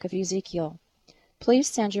in the book of Ezekiel. Please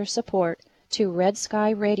send your support to Red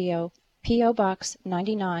Sky Radio, P.O. Box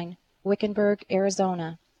 99, Wickenburg,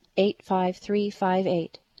 Arizona,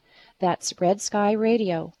 85358. That's Red Sky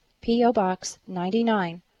Radio, P.O. Box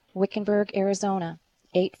 99, Wickenburg, Arizona,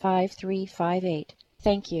 85358.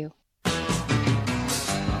 Thank you. I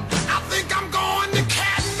think I'm going to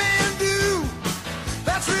Kathmandu.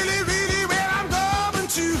 That's really, really where I'm going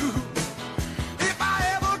to. If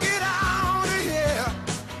I ever get out of here,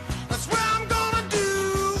 that's where I'm gonna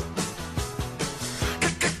do.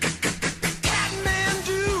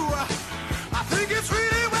 Kathmandu. I think it's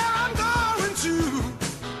really where I'm going to.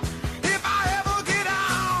 If I ever get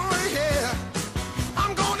out of here,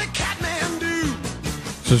 I'm going to Kathmandu.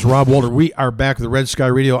 This is Rob Walter. We are back at the Red Sky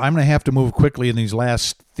Radio. I'm going to have to move quickly in these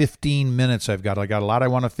last 15 minutes I've got. I got a lot I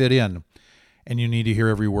want to fit in, and you need to hear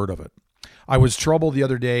every word of it. I was troubled the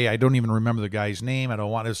other day. I don't even remember the guy's name.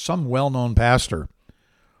 It's some well-known pastor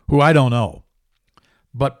who I don't know.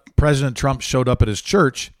 But President Trump showed up at his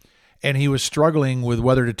church, and he was struggling with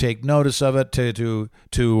whether to take notice of it, to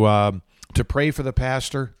pray for the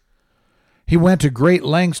pastor. He went to great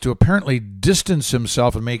lengths to apparently distance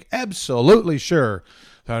himself and make absolutely sure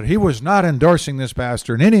that he was not endorsing this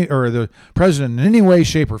pastor or the president in any way,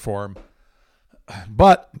 shape, or form.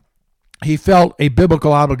 But he felt a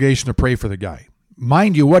biblical obligation to pray for the guy.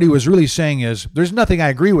 Mind you, what he was really saying is, there's nothing I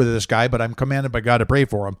agree with this guy, but I'm commanded by God to pray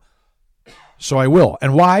for him. So I will.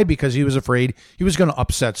 And why? Because he was afraid he was going to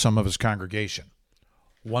upset some of his congregation.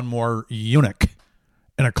 One more eunuch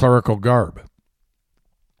in a clerical garb.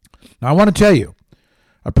 Now, I want to tell you,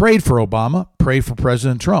 I prayed for Obama, prayed for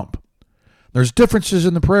President Trump. There's differences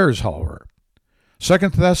in the prayers, however. 2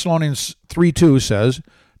 Thessalonians 3:2 says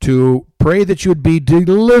to pray that you would be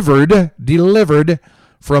delivered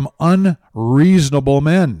from unreasonable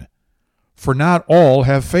men, for not all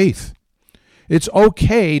have faith. It's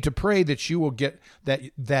okay to pray that you will get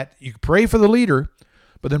that you pray for the leader,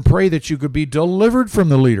 but then pray that you could be delivered from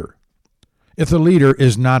the leader if the leader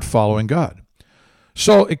is not following God.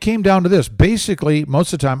 So it came down to this. Basically,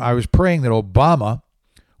 most of the time I was praying that Obama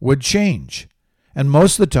would change. And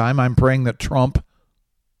most of the time I'm praying that Trump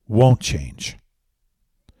won't change.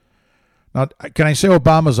 Now, can I say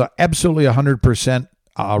Obama's absolutely 100%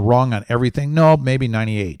 wrong on everything? No, maybe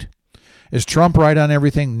 98. Is Trump right on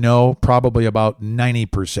everything? No, probably about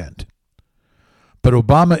 90%. But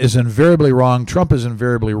Obama is invariably wrong. Trump is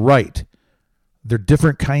invariably right. They're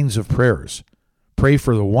different kinds of prayers. Pray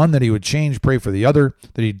for the one that he would change. Pray for the other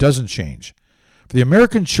that he doesn't change. The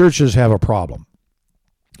American churches have a problem.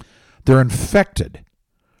 They're infected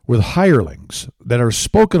with hirelings that are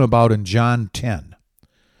spoken about in John 10.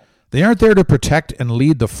 They aren't there to protect and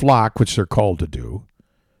lead the flock, which they're called to do.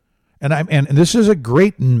 And this is a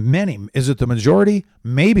great many. Is it the majority?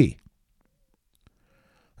 Maybe.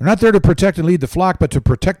 They're not there to protect and lead the flock, but to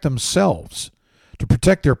protect themselves, to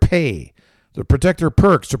protect their pay, to protect their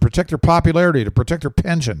perks, to protect their popularity, to protect their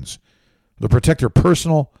pensions, to protect their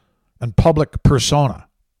personal and public persona.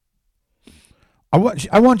 I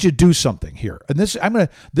want you to do something here. And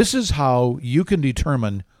this is how you can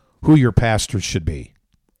determine who your pastor should be.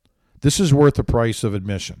 This is worth the price of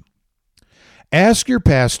admission. Ask your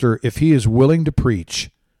pastor if he is willing to preach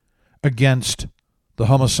against the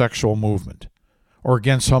homosexual movement, or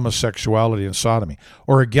against homosexuality and sodomy,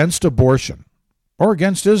 or against abortion, or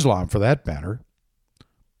against Islam for that matter.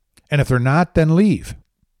 And if they're not, then leave.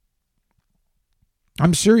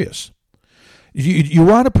 I'm serious. You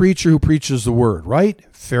want a preacher who preaches the word, right?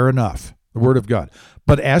 Fair enough, the word of God.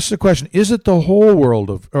 But ask the question: is it the whole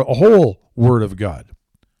word of God?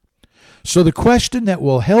 So the question that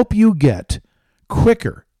will help you get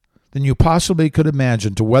quicker than you possibly could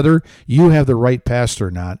imagine to whether you have the right pastor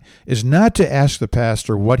or not is not to ask the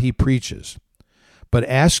pastor what he preaches, but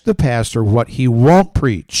ask the pastor what he won't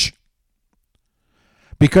preach.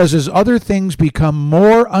 Because as other things become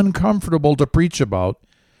more uncomfortable to preach about,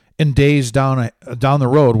 in days down the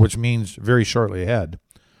road, which means very shortly ahead,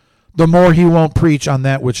 the more he won't preach on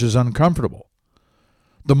that which is uncomfortable.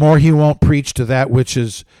 The more he won't preach to that which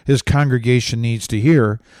his congregation needs to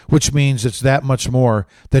hear, which means it's that much more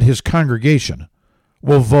that his congregation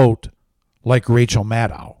will vote like Rachel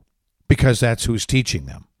Maddow, because that's who's teaching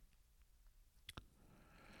them.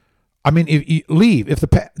 I mean, if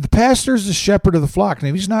the pastor is the shepherd of the flock, and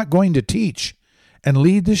if he's not going to teach and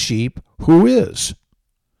lead the sheep, who is?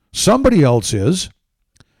 Somebody else is.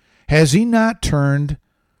 Has he not turned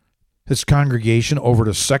his congregation over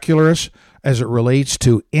to secularists as it relates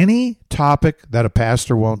to any topic that a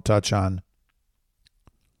pastor won't touch on?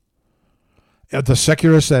 The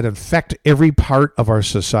secularists that infect every part of our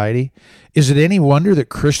society. Is it any wonder that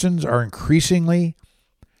Christians are increasingly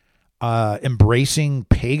embracing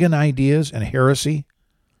pagan ideas and heresy?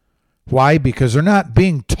 Why? Because they're not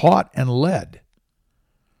being taught and led.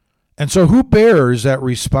 And so who bears that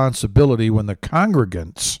responsibility when the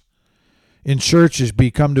congregants in churches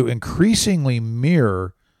become to increasingly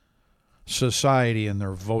mirror society in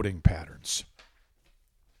their voting patterns?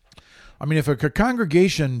 I mean, if a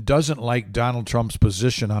congregation doesn't like Donald Trump's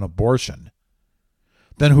position on abortion,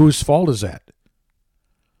 then whose fault is that?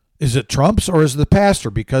 Is it Trump's or is it the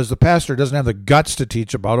pastor? Because the pastor doesn't have the guts to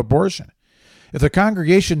teach about abortion. If the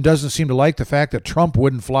congregation doesn't seem to like the fact that Trump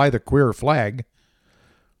wouldn't fly the queer flag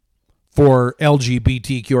for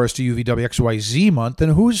LGBTQRSTUVWXYZ month, then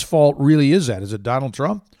whose fault really is that? Is it Donald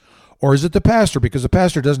Trump or is it the pastor? Because the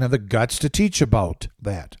pastor doesn't have the guts to teach about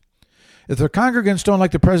that. If the congregants don't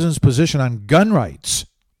like the president's position on gun rights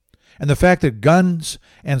and the fact that guns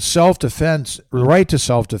and self-defense, the right to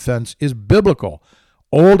self-defense, is biblical,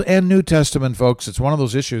 Old and New Testament, folks, it's one of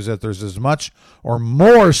those issues that there's as much or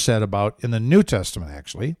more said about in the New Testament,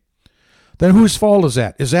 actually, then whose fault is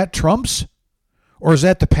that? Is that Trump's? Or is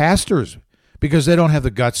that the pastors? Because they don't have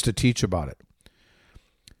the guts to teach about it.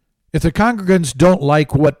 If the congregants don't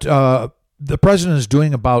like what the president is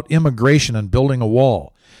doing about immigration and building a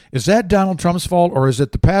wall, is that Donald Trump's fault or is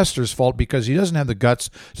it the pastor's fault because he doesn't have the guts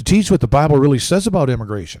to teach what the Bible really says about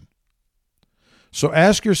immigration? So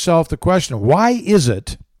ask yourself the question, why is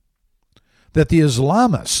it that the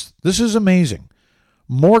Islamists, this is amazing,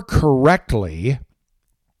 more correctly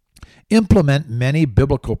implement many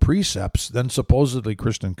biblical precepts than supposedly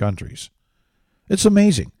Christian countries? It's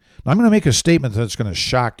amazing. Now, I'm going to make a statement that's going to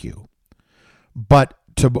shock you. But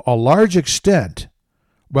to a large extent,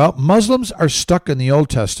 well, Muslims are stuck in the Old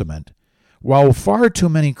Testament, while far too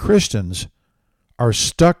many Christians are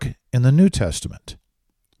stuck in the New Testament.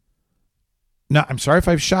 Now, I'm sorry if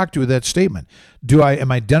I've shocked you with that statement. Am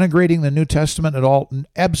I denigrating the New Testament at all?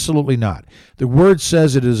 Absolutely not. The Word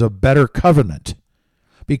says it is a better covenant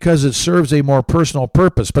because it serves a more personal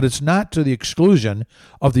purpose, but it's not to the exclusion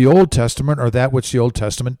of the Old Testament or that which the Old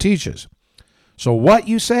Testament teaches. So what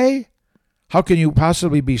you say? How can you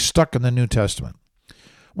possibly be stuck in the New Testament?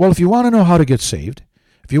 Well, if you want to know how to get saved,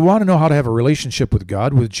 if you want to know how to have a relationship with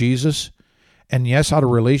God, with Jesus, and yes, how to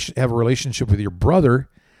have a relationship with your brother,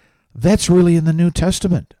 that's really in the New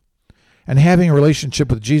Testament. And having a relationship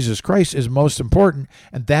with Jesus Christ is most important,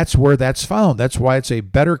 and that's where that's found. That's why it's a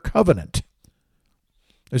better covenant.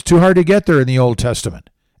 It's too hard to get there in the Old Testament,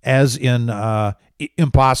 as in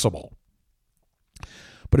impossible.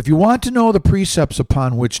 But if you want to know the precepts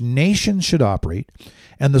upon which nations should operate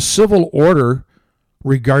and the civil order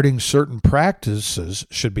regarding certain practices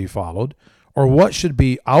should be followed or what should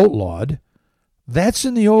be outlawed, that's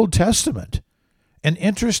in the Old Testament. And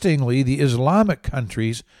interestingly, the Islamic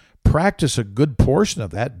countries practice a good portion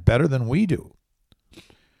of that better than we do.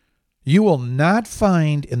 You will not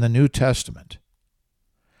find in the New Testament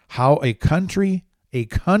how a country, a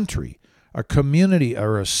community,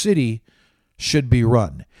 or a city should be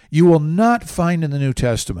run. You will not find in the New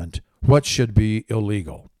Testament what should be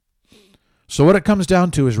illegal. So what it comes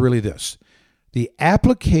down to is really this. The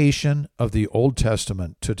application of the Old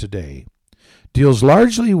Testament to today deals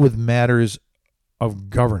largely with matters of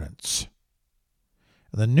governance.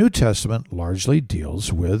 The New Testament largely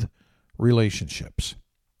deals with relationships.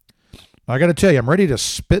 Now, I got to tell you, I'm ready to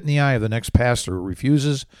spit in the eye of the next pastor who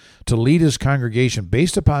refuses to lead his congregation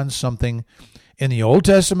based upon something in the Old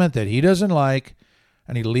Testament that he doesn't like,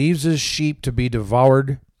 and he leaves his sheep to be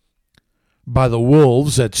devoured by the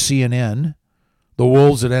wolves at CNN, the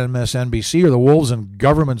wolves at MSNBC, or the wolves in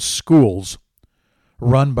government schools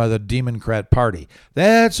run by the Democrat Party.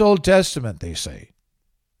 That's Old Testament, they say.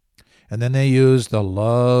 And then they use the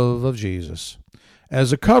love of Jesus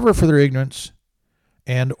as a cover for their ignorance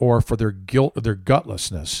and or for their guilt, their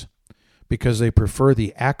gutlessness, because they prefer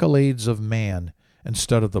the accolades of man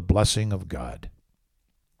instead of the blessing of God.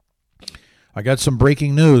 I got some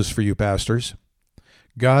breaking news for you, pastors.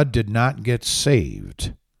 God did not get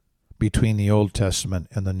saved between the Old Testament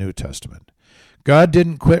and the New Testament. God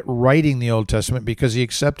didn't quit writing the Old Testament because he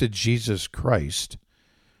accepted Jesus Christ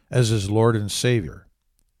as his Lord and Savior.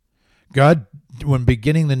 God, when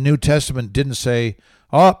beginning the New Testament, didn't say,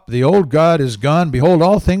 "Oh, the old God is gone. Behold,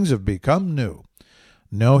 all things have become new."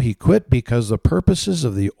 No, he quit because the purposes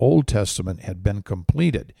of the Old Testament had been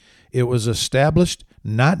completed. It was established,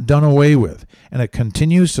 not done away with, and it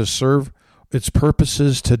continues to serve its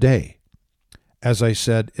purposes today. As I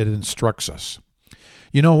said, it instructs us.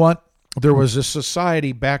 You know what? There was a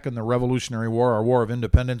society back in the Revolutionary War, our War of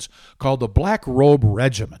Independence, called the Black Robe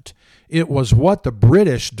Regiment. It was what the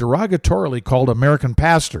British derogatorily called American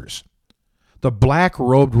pastors, the Black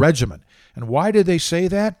Robed Regiment. And why did they say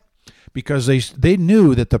that? Because they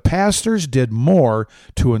knew that the pastors did more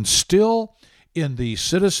to instill in the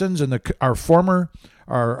citizens and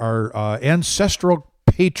our ancestral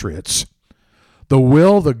patriots the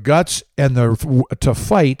will, the guts, and to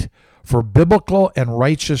fight for biblical and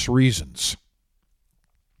righteous reasons.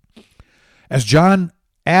 As John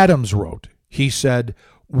Adams wrote, he said,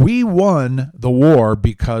 "We won the war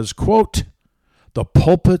because," quote, "the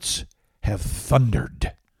pulpits have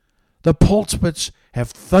thundered." The pulpits have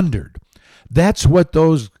thundered. That's what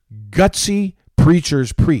those gutsy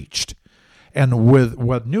preachers preached. And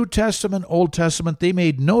with New Testament, Old Testament, they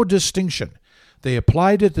made no distinction. They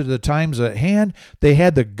applied it to the times at hand. They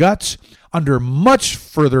had the guts under much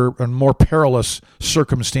further and more perilous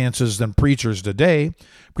circumstances than preachers today,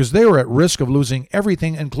 because they were at risk of losing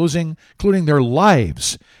everything, including their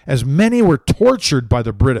lives, as many were tortured by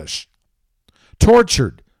the British.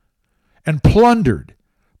 Tortured and plundered,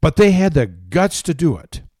 but they had the guts to do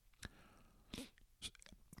it.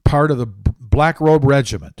 Part of the Black Robe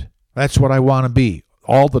Regiment. That's what I want to be.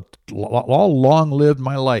 All long-lived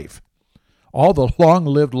my life. All the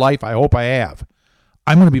long-lived life I hope I have.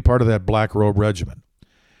 I'm going to be part of that Black Robe Regiment.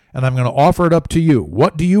 And I'm going to offer it up to you.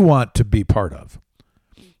 What do you want to be part of?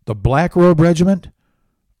 The Black Robe Regiment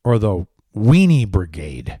or the Weenie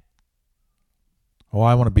Brigade? Oh,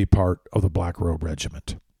 I want to be part of the Black Robe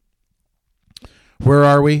Regiment. Where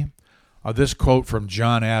are we? This quote from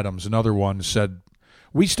John Adams, another one, said,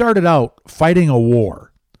 "We started out fighting a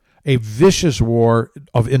war, a vicious war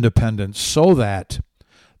of independence, so that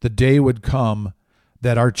the day would come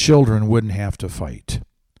that our children wouldn't have to fight.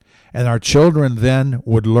 And our children then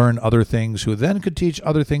would learn other things, who then could teach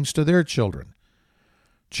other things to their children."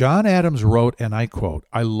 John Adams wrote, and I quote,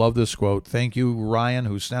 I love this quote. Thank you, Ryan,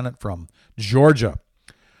 who sent it from Georgia.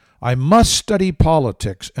 "I must study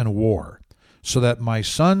politics and war so that my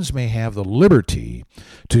sons may have the liberty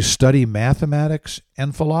to study mathematics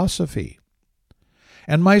and philosophy.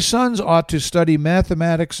 And my sons ought to study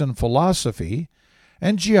mathematics and philosophy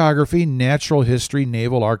and geography, natural history,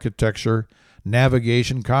 naval architecture,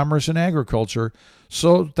 navigation, commerce, and agriculture,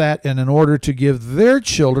 so that, and in order to give their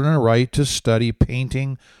children a right to study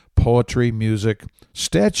painting, poetry, music,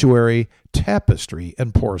 statuary, tapestry,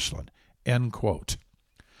 and porcelain." End quote.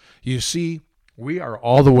 You see, we are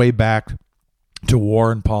all the way back to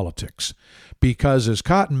war and politics, because as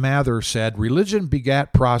Cotton Mather said, religion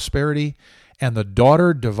begat prosperity, and the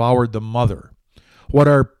daughter devoured the mother. What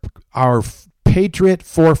our patriot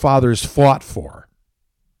forefathers fought for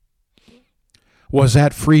was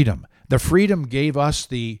that freedom. The freedom gave us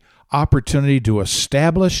the opportunity to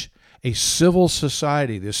establish a civil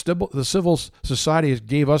society. The civil society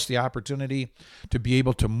gave us the opportunity to be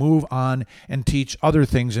able to move on and teach other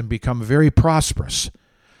things and become very prosperous.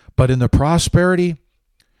 But in the prosperity,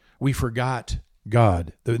 we forgot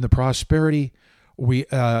God. In the prosperity, we've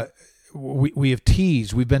been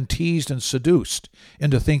teased and seduced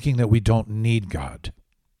into thinking that we don't need God.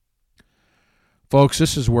 Folks,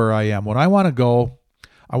 this is where I am. When I want to go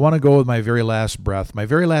with my very last breath, my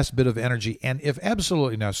very last bit of energy, and if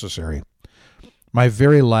absolutely necessary, my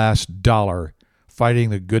very last dollar fighting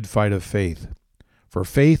the good fight of faith. For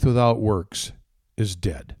faith without works is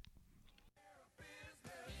dead.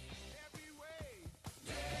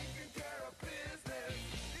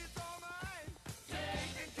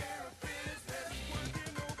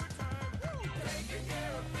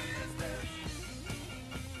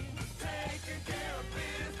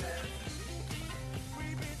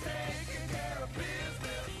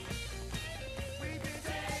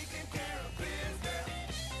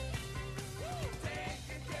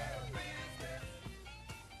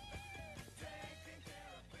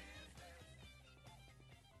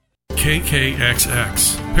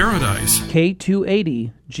 KKXX, Paradise.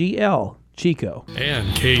 K280GL, Chico. And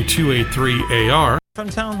K283AR. From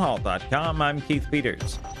townhall.com, I'm Keith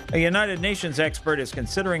Peters. A United Nations expert is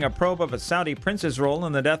considering a probe of a Saudi prince's role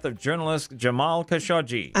in the death of journalist Jamal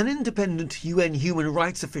Khashoggi. An independent UN human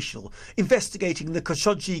rights official investigating the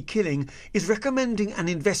Khashoggi killing is recommending an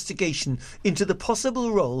investigation into the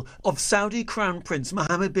possible role of Saudi Crown Prince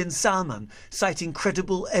Mohammed bin Salman, citing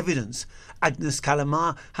credible evidence. Agnes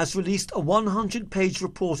Kalamar has released a 100-page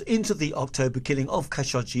report into the October killing of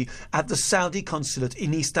Khashoggi at the Saudi consulate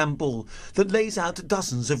in Istanbul that lays out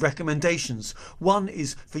dozens of recommendations. One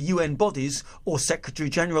is for UN bodies or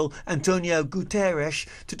Secretary-General Antonio Guterres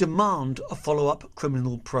to demand a follow-up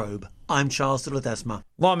criminal probe. I'm Charles de Ledesma.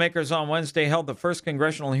 Lawmakers on Wednesday held the first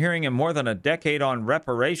congressional hearing in more than a decade on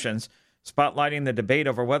reparations, spotlighting the debate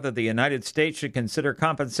over whether the United States should consider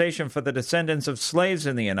compensation for the descendants of slaves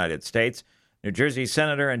in the United States. New Jersey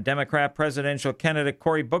Senator and Democrat presidential candidate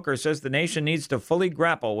Cory Booker says the nation needs to fully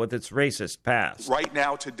grapple with its racist past. Right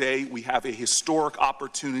now, today, we have a historic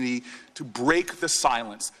opportunity to break the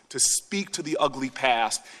silence, to speak to the ugly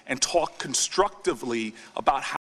past, and talk constructively about how